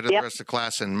far ahead of the rest of the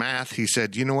class in math. He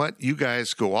said, you know what? You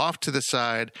guys go off to the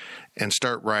side and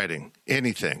start writing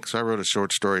anything. So I wrote a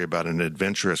short story about an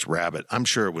adventurous rabbit. I'm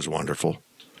sure it was wonderful.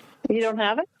 You don't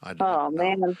have it?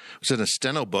 Man. It was in a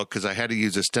steno book because I had to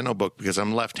use a steno book because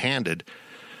I'm left-handed.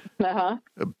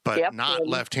 But not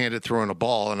left-handed throwing a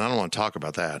ball, and I don't want to talk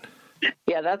about that.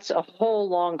 Yeah, that's a whole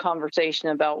long conversation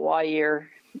about why you're,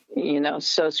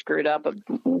 so screwed up of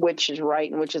which is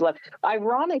right and which is left.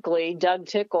 Ironically, Doug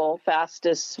Tickle,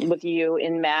 fastest with you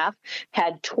in math,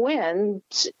 had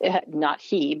twins, not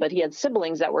he, but he had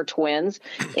siblings that were twins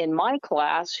in my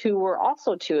class who were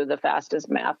also 2 of the fastest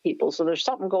math people. So there's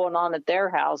something going on at their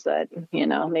house that,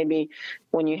 maybe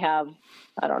when you have,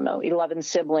 11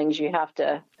 siblings, you have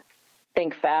to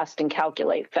think fast and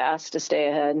calculate fast to stay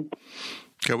ahead.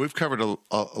 Okay, we've covered a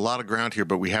lot of ground here,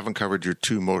 but we haven't covered your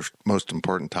 2 most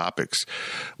important topics.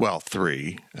 Well,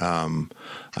 3,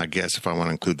 I guess, if I want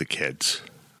to include the kids.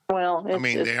 Well,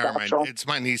 it's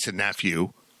my niece and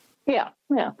nephew. Yeah.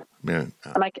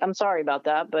 I'm sorry about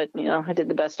that, but I did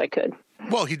the best I could.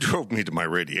 Well, he drove me to my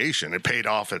radiation. It paid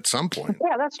off at some point.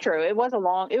 Yeah, that's true. It was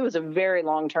a very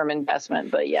long-term investment,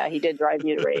 but yeah, he did drive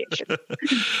you to radiation.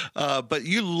 But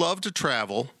you love to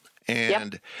travel.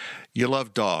 And you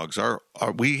love dogs.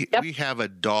 We have a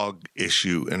dog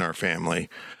issue in our family.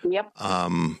 Yep.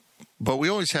 But we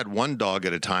always had one dog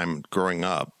at a time growing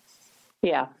up.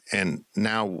 Yeah. And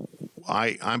now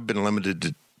I've been limited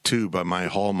to 2 by my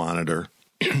hall monitor,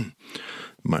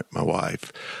 my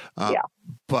wife.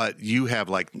 But you have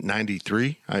like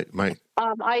 93. I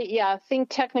think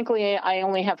technically I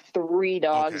only have 3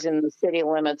 dogs in the city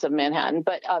limits of Manhattan.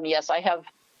 But yes, I have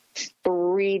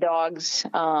 3 dogs.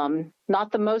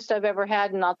 Not the most I've ever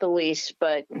had, not the least,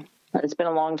 but it's been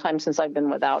a long time since I've been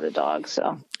without a dog.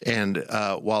 So, and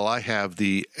while I have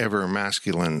the ever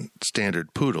masculine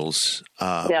standard poodles,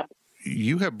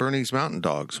 you have Bernese Mountain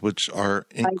Dogs, which are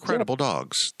incredible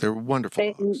dogs. They're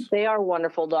wonderful dogs. They are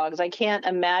wonderful dogs. I can't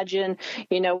imagine,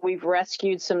 we've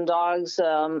rescued some dogs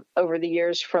over the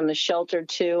years from the shelter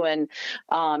too. And,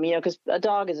 because a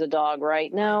dog is a dog,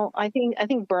 right? Now, I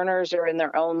think Berners are in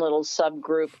their own little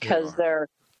subgroup because they're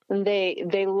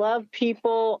they love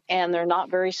people and they're not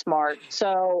very smart.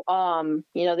 So,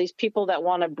 these people that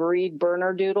want to breed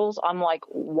Bernedoodles, I'm like,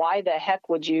 why the heck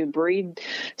would you breed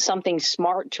something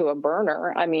smart to a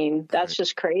Berner? I mean, that's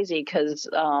just crazy because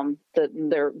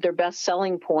their best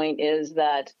selling point is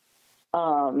that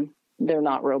they're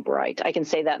not real bright. I can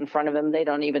say that in front of them. They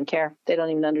don't even care. They don't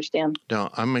even understand.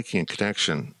 Now, I'm making a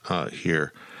connection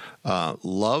here.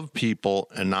 Love people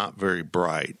and not very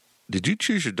bright. Did you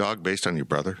choose your dog based on your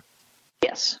brother?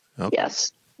 Yes. Okay.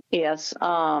 Yes.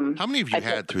 How many have you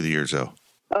had through the years, though?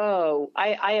 Oh,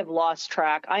 I have lost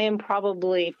track. I am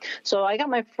probably – I got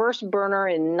my first Berner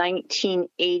in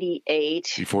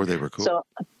 1988. Before they were cool.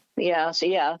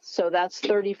 So that's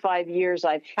 35 years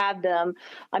I've had them.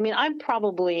 I mean, I'm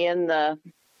probably in the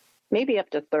maybe up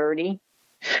to 30.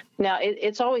 Now,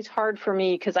 it's always hard for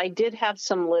me because I did have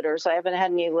some litters. I haven't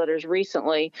had any litters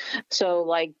recently.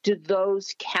 So, do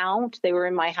those count? They were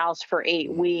in my house for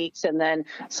 8 weeks, and then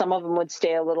some of them would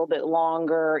stay a little bit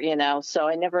longer, So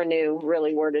I never knew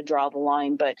really where to draw the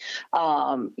line. But,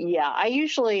 I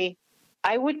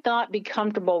would not be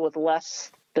comfortable with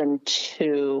less than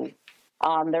 2.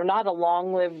 They're not a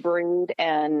long-lived breed,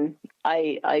 and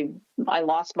I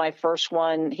lost my first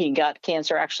one. He got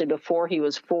cancer actually before he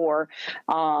was 4,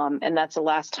 and that's the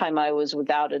last time I was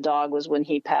without a dog was when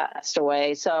he passed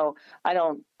away. So I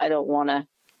don't want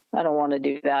to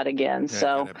do that again. Yeah,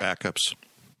 so backups.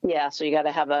 Yeah, so you got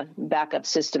to have a backup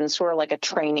system. It's sort of like a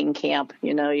training camp.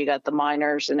 You got the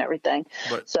minors and everything.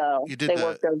 But so you did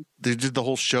they did the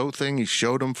whole show thing. You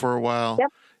showed them for a while.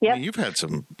 Yep. I mean, you've had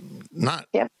some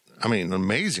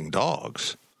amazing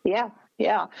dogs. Yeah.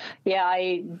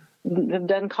 I have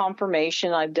done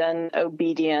confirmation. I've done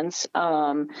obedience.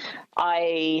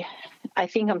 I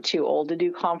think I'm too old to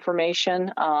do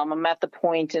confirmation. I'm at the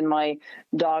point in my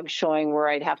dog showing where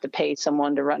I'd have to pay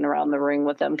someone to run around the ring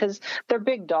with them because they're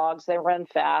big dogs. They run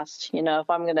fast. If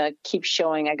I'm going to keep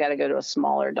showing, I got to go to a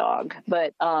smaller dog.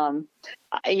 But,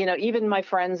 even my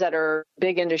friends that are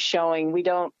big into showing,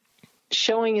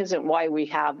 showing isn't why we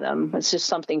have them. It's just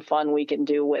something fun we can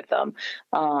do with them.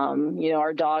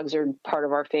 Our dogs are part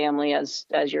of our family as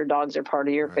your dogs are part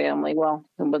of your family. Well,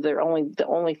 but they're the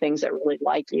only things that really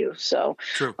like you. So,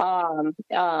 true.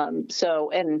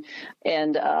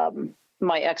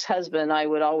 My ex-husband, I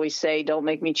would always say, don't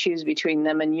make me choose between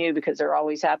them and you because they're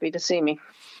always happy to see me.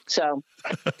 So.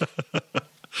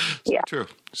 True.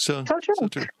 So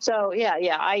true. So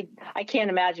I can't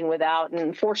imagine without.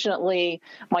 And fortunately,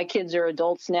 my kids are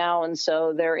adults now, and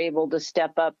so they're able to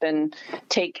step up and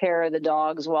take care of the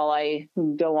dogs while I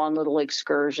go on little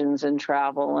excursions and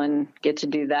travel and get to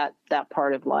do that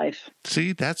part of life.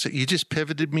 See, you just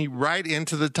pivoted me right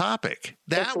into the topic.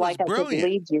 That was brilliant. I could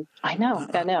lead you. I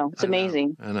know. It's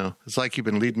amazing. I know. It's like you've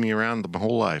been leading me around my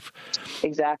whole life.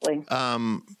 Exactly.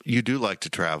 You do like to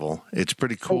travel. It's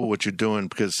pretty cool what you're doing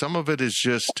because some of it is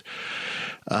just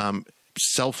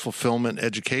self-fulfillment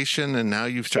education, and now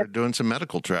you've started doing some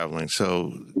medical traveling.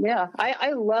 So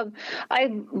I love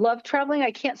traveling.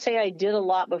 I can't say I did a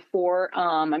lot before.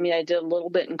 I did a little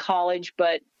bit in college,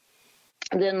 but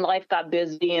then life got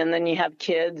busy, and then you have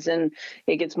kids, and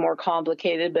it gets more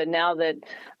complicated. But now that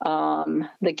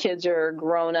the kids are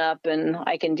grown up, and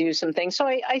I can do some things, so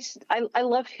I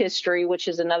love history, which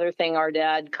is another thing our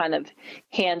dad kind of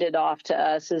handed off to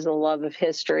us, is a love of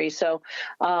history. So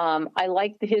I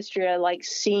like the history. I like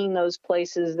seeing those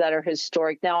places that are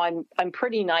historic. Now I'm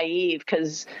pretty naive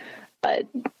because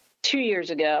 2 years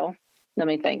ago. Let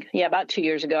me think. Yeah, about 2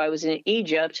 years ago, I was in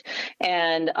Egypt,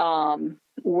 and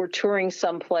we're touring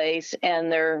someplace,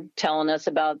 and they're telling us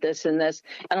about this and this.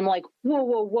 And I'm like,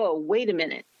 whoa, wait a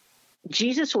minute.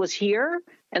 Jesus was here?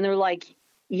 And they're like,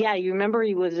 yeah, you remember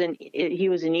he was in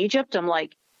Egypt? I'm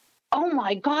like, oh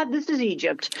my God, this is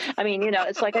Egypt.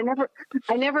 It's like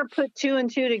I never put 2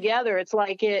 and 2 together. It's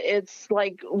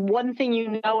like one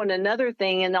thing and another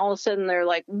thing, and all of a sudden they're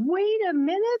like, wait a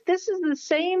minute, this is the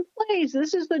same place.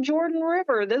 This is the Jordan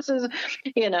River. This is,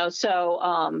 So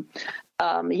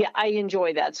I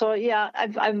enjoy that. So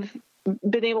I've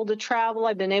been able to travel.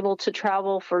 I've been able to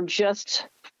travel for just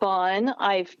fun.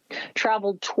 I've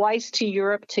traveled twice to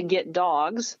Europe to get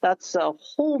dogs. That's a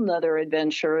whole nother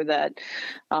adventure that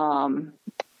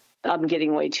I'm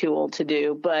getting way too old to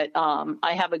do. But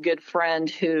I have a good friend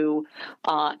who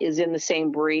is in the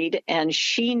same breed, and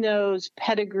she knows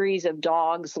pedigrees of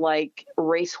dogs like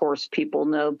racehorse people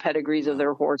know pedigrees of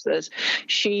their horses.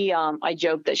 I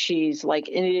joke that she's like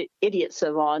an idiot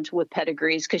savant with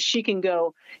pedigrees because she can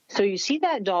go, so you see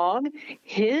that dog?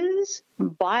 His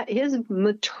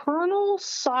maternal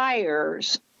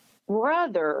sires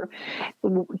brother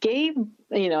gave,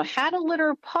 had a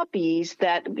litter of puppies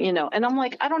that, and I'm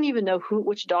like, I don't even know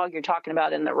which dog you're talking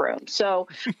about in the room. So,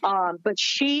 but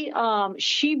she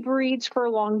breeds for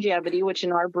longevity, which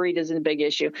in our breed isn't a big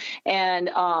issue. And,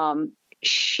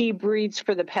 she breeds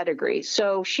for the pedigree.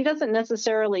 So she doesn't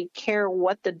necessarily care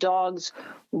what the dogs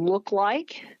look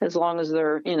like, as long as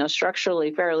they're, structurally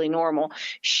fairly normal.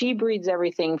 She breeds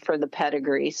everything for the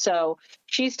pedigree. So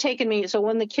she's taken me. So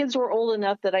when the kids were old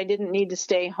enough that I didn't need to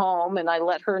stay home, and I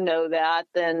let her know that,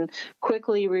 then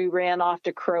quickly we ran off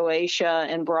to Croatia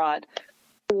and brought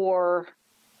 4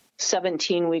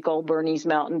 17-week-old Bernese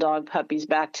Mountain Dog puppies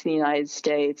back to the United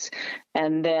States.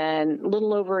 And then a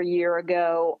little over a year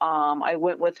ago, I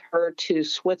went with her to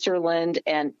Switzerland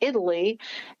and Italy,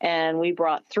 and we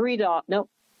brought 3 dogs. No,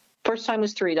 first time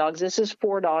was 3 dogs. This is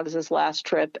 4 dogs this last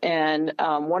trip. And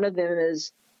one of them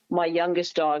is my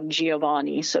youngest dog,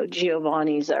 Giovanni. So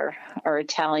Giovanni's our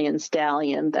Italian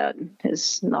stallion that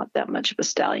is not that much of a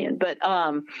stallion, but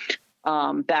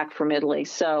back from Italy.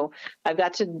 So I've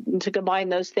got to combine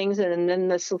those things. And then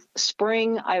this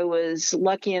spring, I was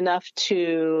lucky enough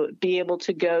to be able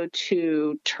to go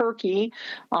to Turkey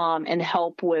and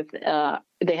help with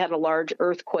they had a large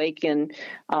earthquake in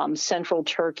central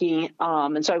Turkey.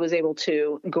 And so I was able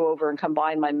to go over and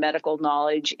combine my medical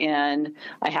knowledge. And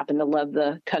I happen to love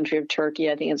the country of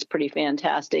Turkey. I think it's pretty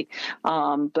fantastic.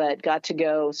 But got to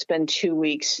go spend 2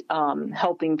 weeks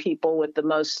helping people with the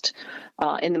most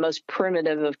in the most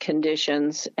primitive of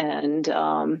conditions, and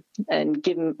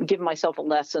give myself a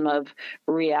lesson of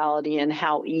reality and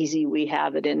how easy we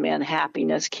have it in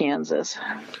Manhappiness, Kansas.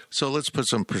 So let's put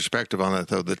some perspective on that,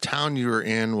 though. The town you were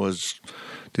in was,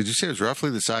 did you say it was roughly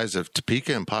the size of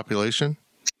Topeka in population?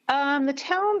 The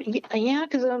town, yeah,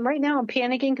 because right now I'm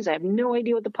panicking because I have no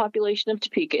idea what the population of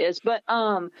Topeka is. But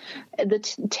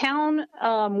the town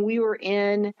we were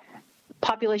in,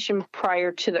 population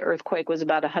prior to the earthquake was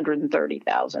about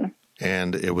 130,000.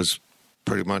 And it was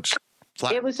pretty much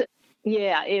flat. It was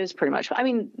pretty much. I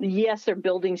mean, yes, their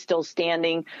building's still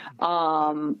standing,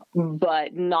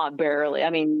 but not barely.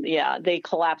 I mean, yeah, they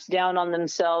collapsed down on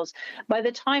themselves. By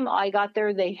the time I got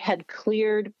there, they had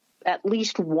cleared at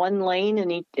least one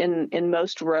lane in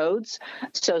most roads,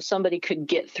 so somebody could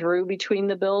get through between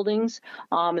the buildings.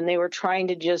 And they were trying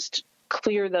to just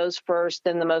clear those first,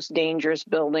 then the most dangerous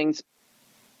buildings,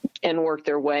 and work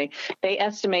their way. They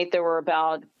estimate there were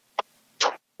about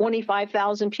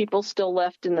 25,000 people still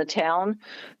left in the town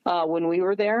when we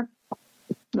were there.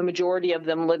 The majority of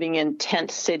them living in tent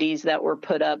cities that were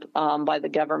put up by the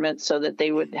government so that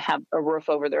they would have a roof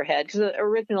over their head. Because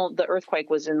the earthquake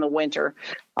was in the winter,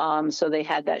 so they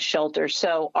had that shelter.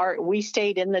 So we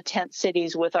stayed in the tent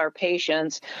cities with our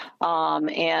patients,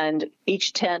 and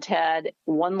each tent had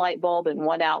 1 light bulb and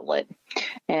 1 outlet.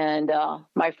 And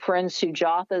my friend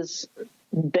Sujatha's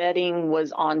bedding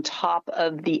was on top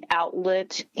of the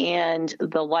outlet and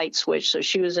the light switch. So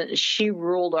she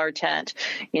ruled our tent.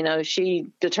 She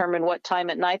determined what time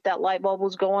at night that light bulb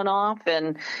was going off.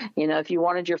 And, if you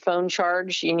wanted your phone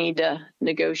charged, you need to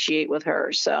negotiate with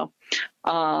her. So,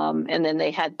 and then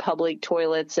they had public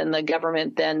toilets, and the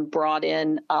government then brought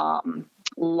in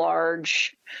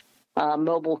large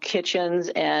mobile kitchens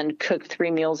and cooked 3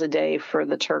 meals a day for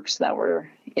the Turks that were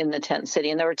in the tent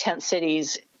city. And there were tent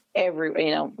cities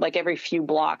every few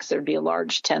blocks, there'd be a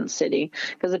large tent city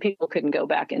because the people couldn't go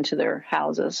back into their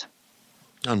houses.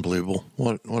 Unbelievable.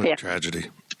 What a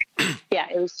tragedy. Yeah,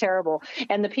 it was terrible.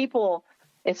 And the people,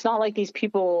 it's not like these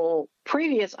people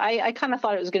I kind of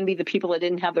thought it was going to be the people that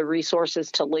didn't have the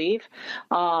resources to leave.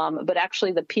 But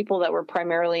actually the people that were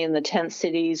primarily in the tent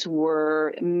cities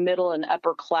were middle and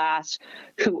upper class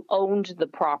who owned the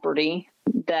property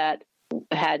that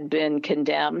had been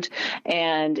condemned,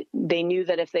 and they knew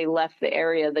that if they left the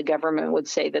area, the government would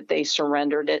say that they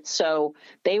surrendered it. So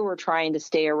they were trying to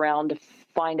stay around to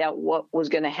find out what was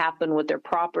going to happen with their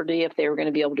property, if they were going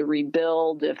to be able to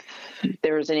rebuild, if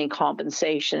there was any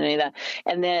compensation, any of that.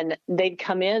 And then they'd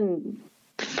come in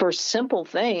for simple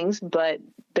things, but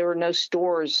there were no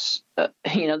stores,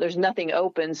 there's nothing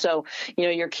open. So,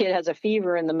 your kid has a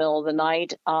fever in the middle of the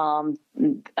night, Tylenol,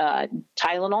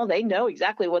 they know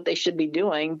exactly what they should be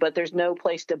doing, but there's no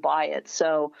place to buy it.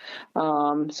 So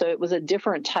it was a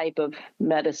different type of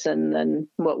medicine than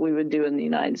what we would do in the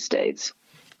United States.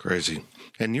 Crazy.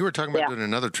 And you were talking about doing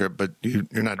another trip, but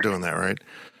you're not doing that, right?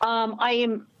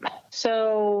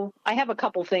 So I have a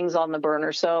couple things on the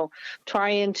burner. So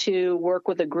trying to work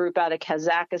with a group out of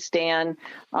Kazakhstan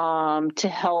to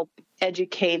help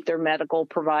educate their medical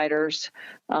providers.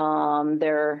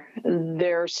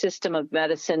 Their system of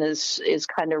medicine is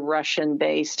kind of Russian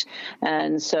based,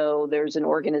 and so there's an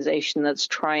organization that's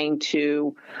trying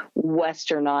to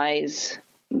westernize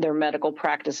their medical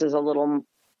practices a little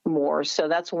more. So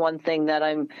that's one thing that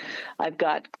I've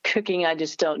got cooking. I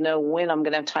just don't know when I'm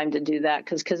going to have time to do that,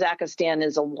 because Kazakhstan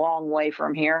is a long way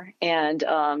from here, and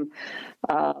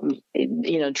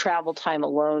travel time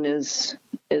alone is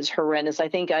horrendous. I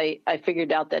think I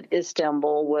figured out that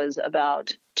Istanbul was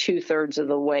about 2/3 of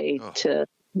the way to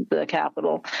the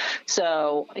capital.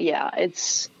 So yeah,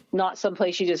 it's not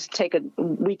someplace you just take a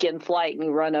weekend flight and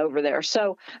you run over there.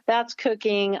 So that's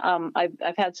cooking.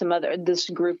 I've had this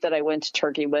group that I went to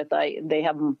Turkey with, they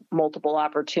have multiple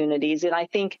opportunities. And I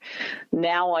think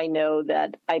now I know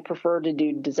that I prefer to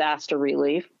do disaster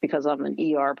relief because I'm an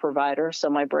ER provider. So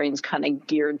my brain's kind of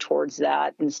geared towards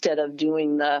that instead of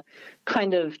doing the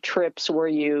kind of trips where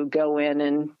you go in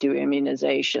and do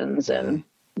immunizations and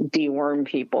deworm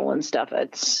people and stuff.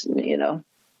 It's,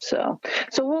 So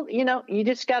we'll, you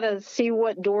just got to see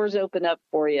what doors open up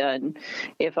for you. And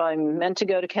if I'm meant to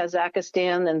go to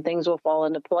Kazakhstan, then things will fall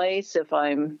into place. If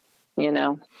I'm,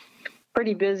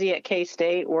 pretty busy at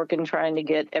K-State working, trying to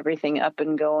get everything up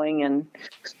and going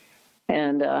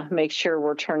and make sure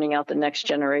we're turning out the next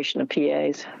generation of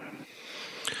PAs.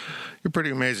 You're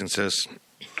pretty amazing, sis.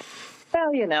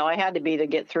 Well, I had to be to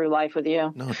get through life with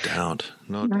you. No doubt.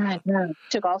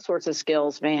 Took all sorts of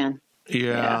skills, man.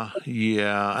 Yeah,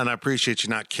 and I appreciate you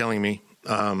not killing me.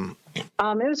 It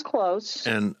was close.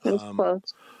 It was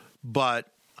close. But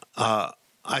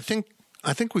I think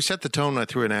we set the tone when I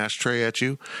threw an ashtray at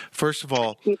you. First of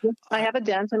all, I have a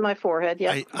dent in my forehead.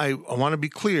 Yeah. I want to be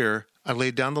clear. I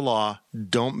laid down the law.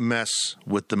 Don't mess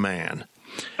with the man.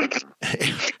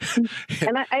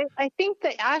 And I think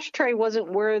the ashtray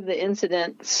wasn't where the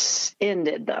incident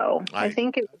ended, though. I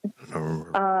think it.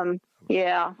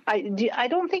 Yeah, I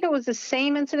don't think it was the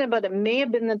same incident, but it may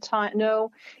have been the time.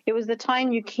 No, it was the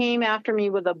time you came after me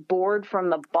with a board from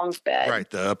the bunk bed. Right,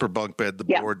 the upper bunk bed, the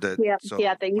board that.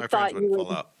 That you thought you would.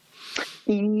 Fall out.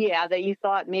 Yeah, that you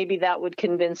thought maybe that would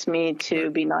convince me to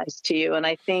be nice to you, and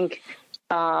I think.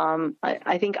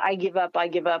 I think I give up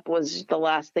was the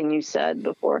last thing you said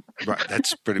before. Right,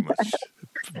 that's pretty much.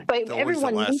 But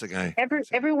everyone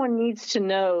needs to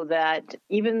know that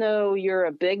even though you're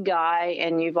a big guy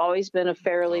and you've always been a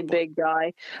fairly big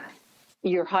guy,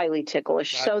 you're highly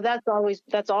ticklish. So that's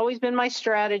always been my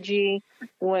strategy.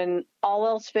 When all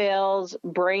else fails,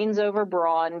 brains over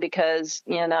brawn, because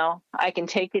I can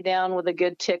take you down with a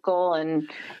good tickle,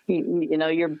 and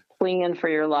you're fleeing for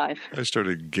your life. I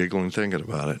started giggling thinking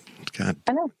about it. God,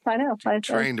 I know. It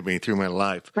trained me through my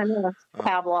life. I know,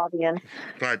 Pavlovian.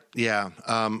 But yeah,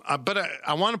 but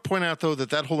I want to point out though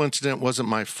that whole incident wasn't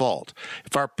my fault.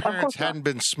 If our parents hadn't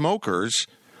been smokers,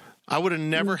 I would have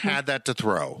never had that to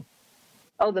throw.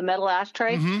 Oh, the metal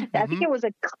ashtray? I think it was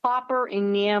a copper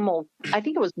enamel. I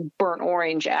think it was burnt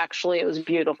orange, actually. It was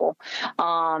beautiful.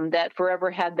 That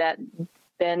forever had that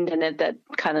bend in it that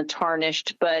kind of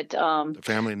tarnished. But the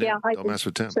family name, don't mess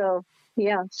with Tim. So,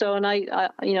 yeah. So, and I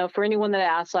for anyone that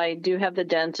asks, I do have the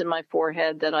dent in my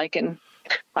forehead that I can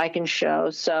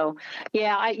show. So,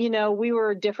 yeah, we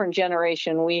were a different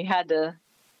generation. We had to.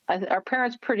 Our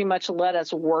parents pretty much let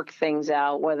us work things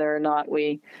out, whether or not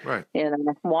we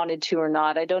wanted to or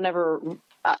not. I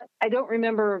don't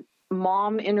remember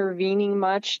Mom intervening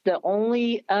much. The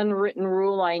only unwritten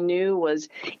rule I knew was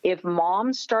if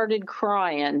Mom started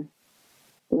crying,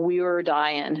 we were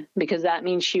dying, because that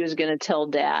means she was going to tell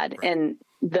Dad. Right. And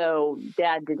though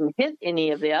Dad didn't hit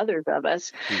any of the others of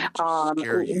us, he would just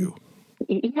scare you.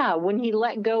 Yeah, when he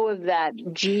let go of that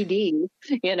GD,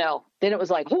 then it was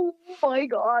like, oh my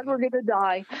God, we're gonna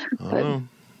die. I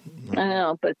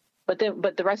know, but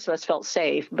the rest of us felt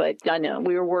safe. But I know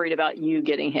we were worried about you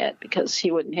getting hit because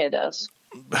he wouldn't hit us.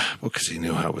 Well, because he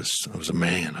knew I was a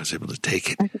man. I was able to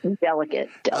take it. Delicate.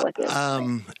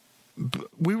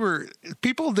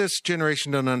 People this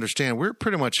generation don't understand. We're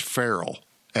pretty much feral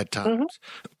at times.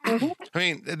 I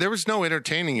mean, there was no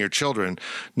entertaining your children,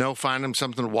 no find them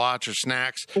something to watch or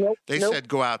snacks. They said,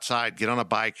 go outside, get on a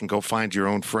bike and go find your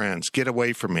own friends. Get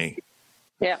away from me.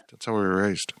 Yeah. That's how we were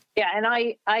raised. Yeah, and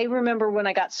I remember when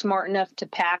I got smart enough to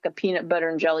pack a peanut butter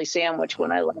and jelly sandwich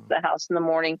when I left the house in the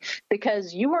morning,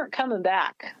 because you weren't coming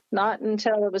back, not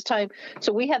until it was time.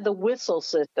 So we had the whistle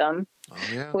system. Oh,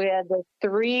 yeah. We had the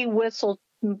 3 whistle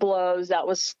blows. That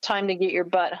was time to get your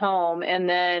butt home. And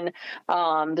then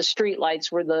the street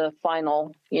lights were the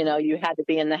final, you had to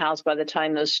be in the house by the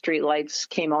time those street lights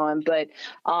came on. But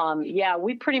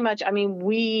we pretty much,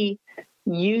 we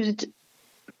used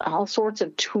all sorts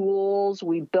of tools.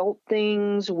 We built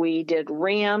things. We did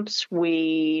ramps.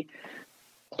 We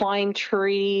climbed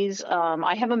trees.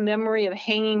 I have a memory of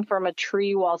hanging from a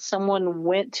tree while someone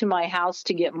went to my house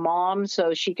to get Mom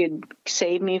so she could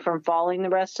save me from falling the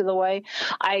rest of the way.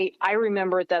 I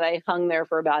remember that I hung there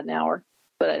for about an hour,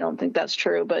 but I don't think that's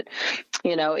true. But,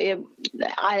 and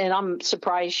I'm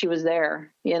surprised she was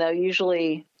there.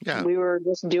 Usually we were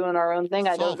just doing our own thing.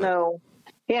 I don't know.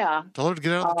 Yeah. Tell her to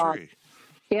get out of the tree.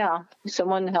 Yeah.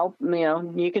 Someone help,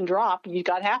 you can drop. You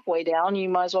got halfway down. You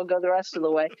might as well go the rest of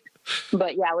the way.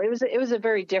 But yeah, it was a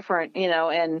very different,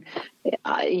 and,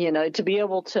 to be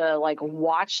able to like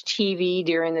watch TV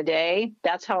during the day.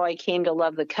 That's how I came to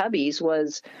love the Cubbies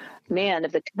was, man,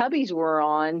 if the Cubbies were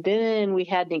on, then we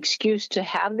had an excuse to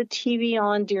have the TV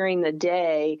on during the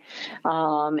day,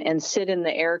 and sit in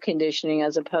the air conditioning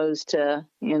as opposed to,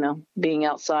 being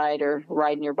outside or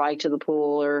riding your bike to the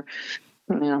pool or,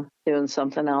 doing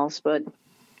something else. But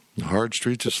the hard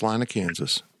streets of Salina,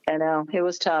 Kansas. I know. It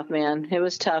was tough, man. It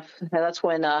was tough. That's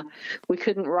when we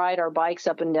couldn't ride our bikes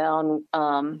up and down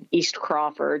East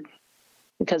Crawford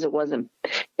because it was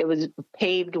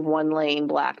paved one lane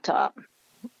blacktop.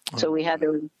 So we had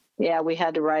to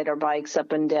ride our bikes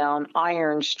up and down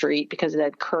Iron Street because it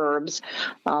had curbs.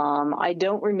 I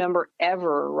don't remember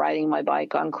ever riding my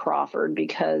bike on Crawford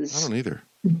because I don't either.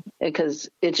 Because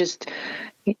it just,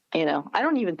 I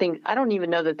don't even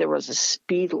know that there was a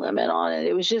speed limit on it.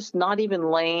 It was just not even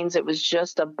lanes. It was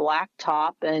just a black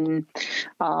top, and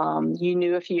you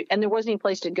knew and there wasn't any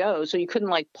place to go, so you couldn't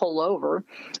like pull over.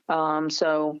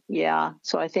 So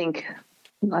I think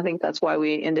that's why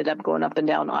we ended up going up and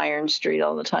down Iron Street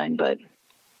all the time. But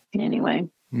anyway.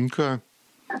 Okay.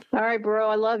 All right, bro.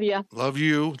 I love you. Love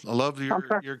you. I love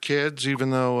your kids, even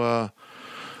though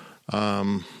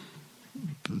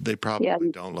they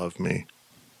probably don't love me.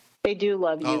 They do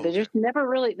love you. Oh, they're just never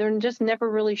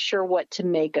really sure what to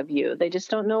make of you. They just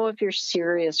don't know if you're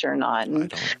serious or not.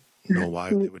 And, I don't know why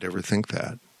they would ever think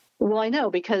that. Well, I know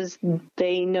because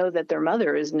they know that their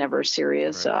mother is never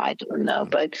serious. Right. So I don't know,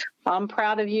 but I'm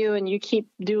proud of you, and you keep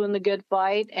doing the good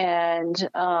fight. And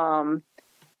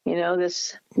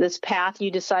this path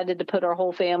you decided to put our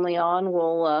whole family on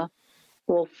will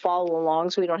follow along,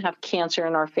 so we don't have cancer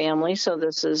in our family. So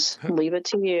leave it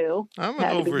to you. I'm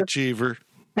an overachiever.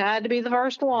 Had to be the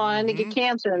first one to get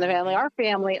cancer in the family. Our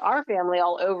family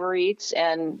all overeats,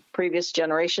 and previous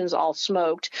generations all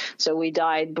smoked. So we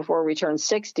died before we turned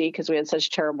 60 because we had such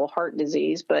terrible heart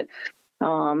disease. But,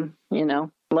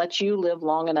 let you live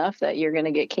long enough that you're going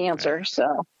to get cancer. Right.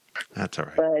 So that's all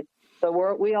right.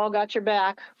 But we all got your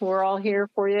back. We're all here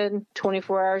for you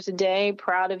 24 hours a day.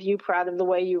 Proud of you, proud of the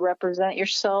way you represent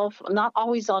yourself. Not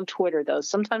always on Twitter, though.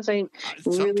 Sometimes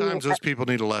those people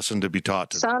need a lesson to be taught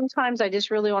to them. Sometimes I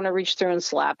just really want to reach through and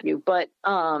slap you. But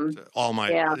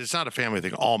it's not a family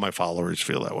thing. All my followers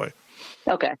feel that way.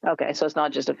 Okay. So it's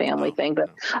not just a family thing, but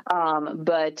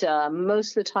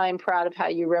most of the time proud of how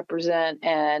you represent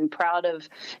and proud of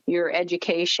your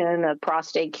education of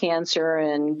prostate cancer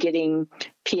and getting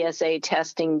PSA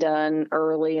testing done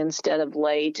early instead of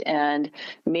late, and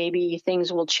maybe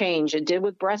things will change. It did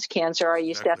with breast cancer. I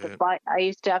used to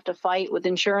have to fight with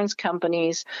insurance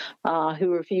companies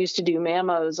who refused to do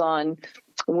mammos on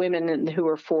women who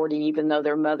were 40, even though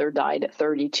their mother died at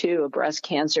 32 of breast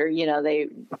cancer.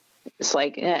 It's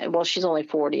like, well, she's only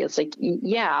 40. It's like,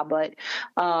 yeah, but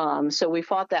so we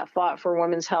fought for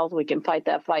women's health. We can fight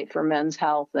that fight for men's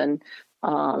health. And,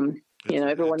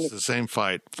 everyone. It's the same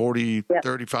fight.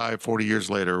 35, 40 years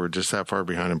later, we're just that far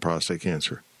behind in prostate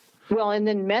cancer. Well, and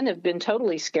then men have been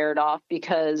totally scared off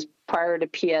because prior to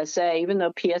PSA, even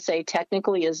though PSA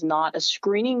technically is not a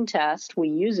screening test, we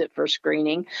use it for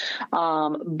screening.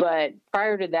 But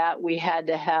prior to that, we had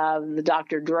to have the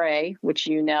Dr. Dre, which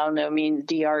you now know means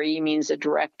DRE, means a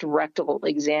digital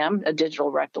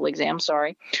rectal exam,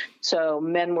 sorry. So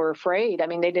men were afraid. I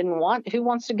mean, they didn't want, who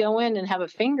wants to go in and have a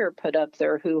finger put up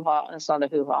their hoo-ha? It's not a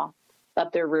hoo-ha.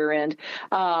 Up their rear end,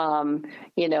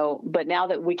 but now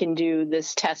that we can do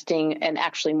this testing and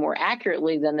actually more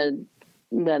accurately than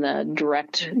a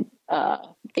direct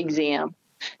exam,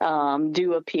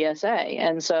 do a PSA.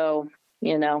 And so,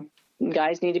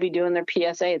 guys need to be doing their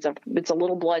PSA. It's a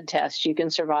little blood test. You can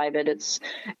survive it. It's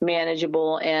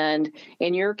manageable. And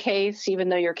in your case, even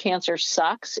though your cancer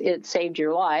sucks, it saved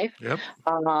your life. Yep.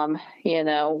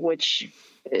 Which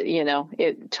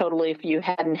it totally, if you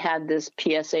hadn't had this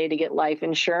PSA to get life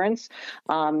insurance,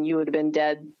 you would have been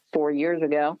dead 4 years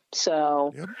ago.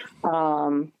 So, yep.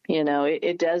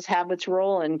 It does have its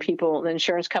role, and the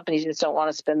insurance companies just don't want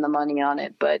to spend the money on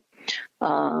it. But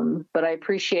I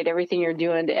appreciate everything you're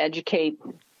doing to educate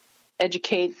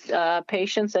educate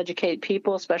patients, educate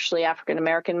people, especially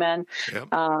African-American men. Yep.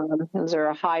 Those are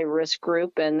a high-risk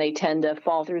group, and they tend to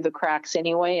fall through the cracks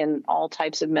anyway in all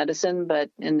types of medicine, but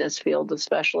in this field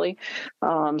especially.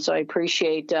 So I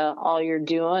appreciate all you're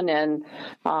doing, and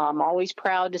I'm always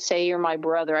proud to say you're my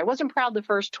brother. I wasn't proud the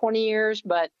first 20 years,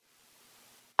 but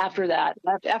after that,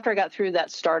 after I got through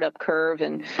that startup curve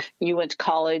and you went to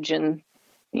college and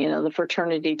the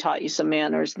fraternity taught you some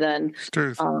manners, then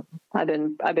I've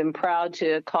been proud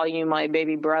to call you my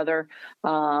baby brother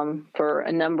for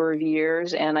a number of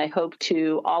years, and I hope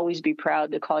to always be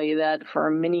proud to call you that for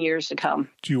many years to come.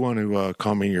 Do you want to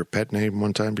call me your pet name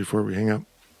one time before we hang up?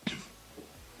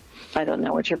 I don't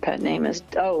know what your pet name is.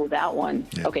 Oh, that one.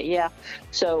 Yeah. Okay, yeah.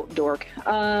 So, Dork.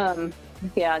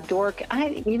 Yeah, Dork. I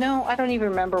don't even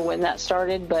remember when that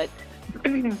started, but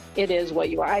it is what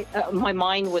you are. My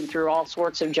mind went through all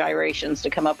sorts of gyrations to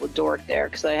come up with Dork there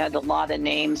because I had a lot of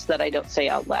names that I don't say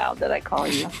out loud that I call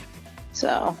you.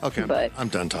 So, okay, but I'm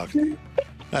done talking.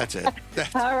 That's it.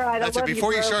 All right, that's it.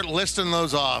 Before you start listing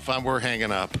those off, we're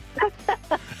hanging up.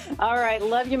 All right,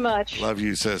 love you much. Love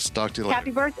you, sis. Talk to you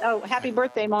later. Happy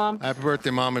birthday, Mom. Happy birthday,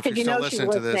 Mom. If you're still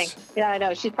listening to this. Yeah, I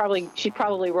know. She's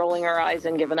probably rolling her eyes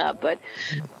and giving up, but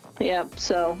yeah.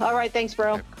 So, all right, thanks,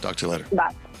 bro. Okay, talk to you later.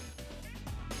 Bye.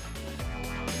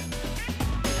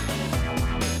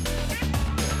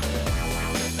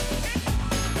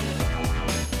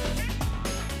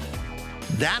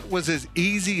 That was as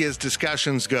easy as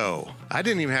discussions go. I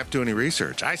didn't even have to do any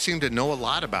research. I seem to know a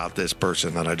lot about this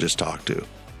person that I just talked to.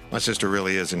 My sister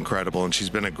really is incredible, and she's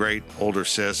been a great older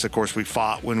sis. Of course, we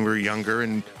fought when we were younger,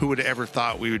 and who would have ever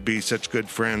thought we would be such good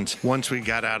friends once we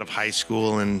got out of high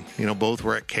school and, both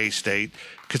were at K-State,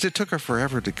 because it took her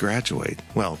forever to graduate.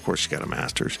 Well, of course, she got a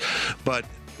master's, but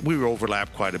we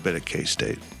overlapped quite a bit at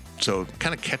K-State. So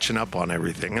kind of catching up on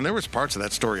everything. And there was parts of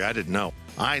that story I didn't know.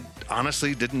 I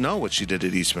honestly didn't know what she did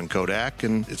at Eastman Kodak,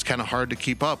 and it's kind of hard to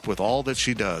keep up with all that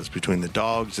she does between the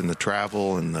dogs and the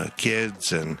travel and the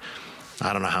kids, and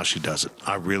I don't know how she does it.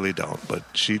 I really don't, but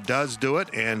she does do it,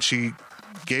 and she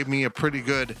gave me a pretty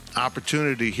good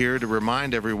opportunity here to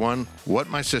remind everyone what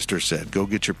my sister said. Go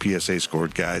get your PSA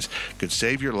scored, guys. Could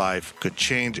save your life, could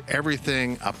change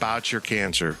everything about your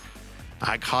cancer.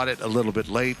 I caught it a little bit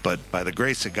late, but by the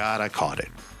grace of God, I caught it.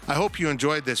 I hope you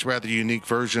enjoyed this rather unique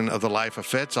version of The Life of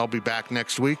Fitz. I'll be back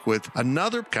next week with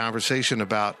another conversation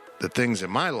about the things in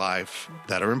my life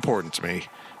that are important to me.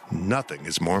 Nothing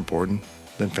is more important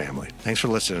than family. Thanks for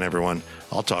listening, everyone.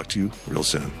 I'll talk to you real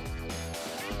soon.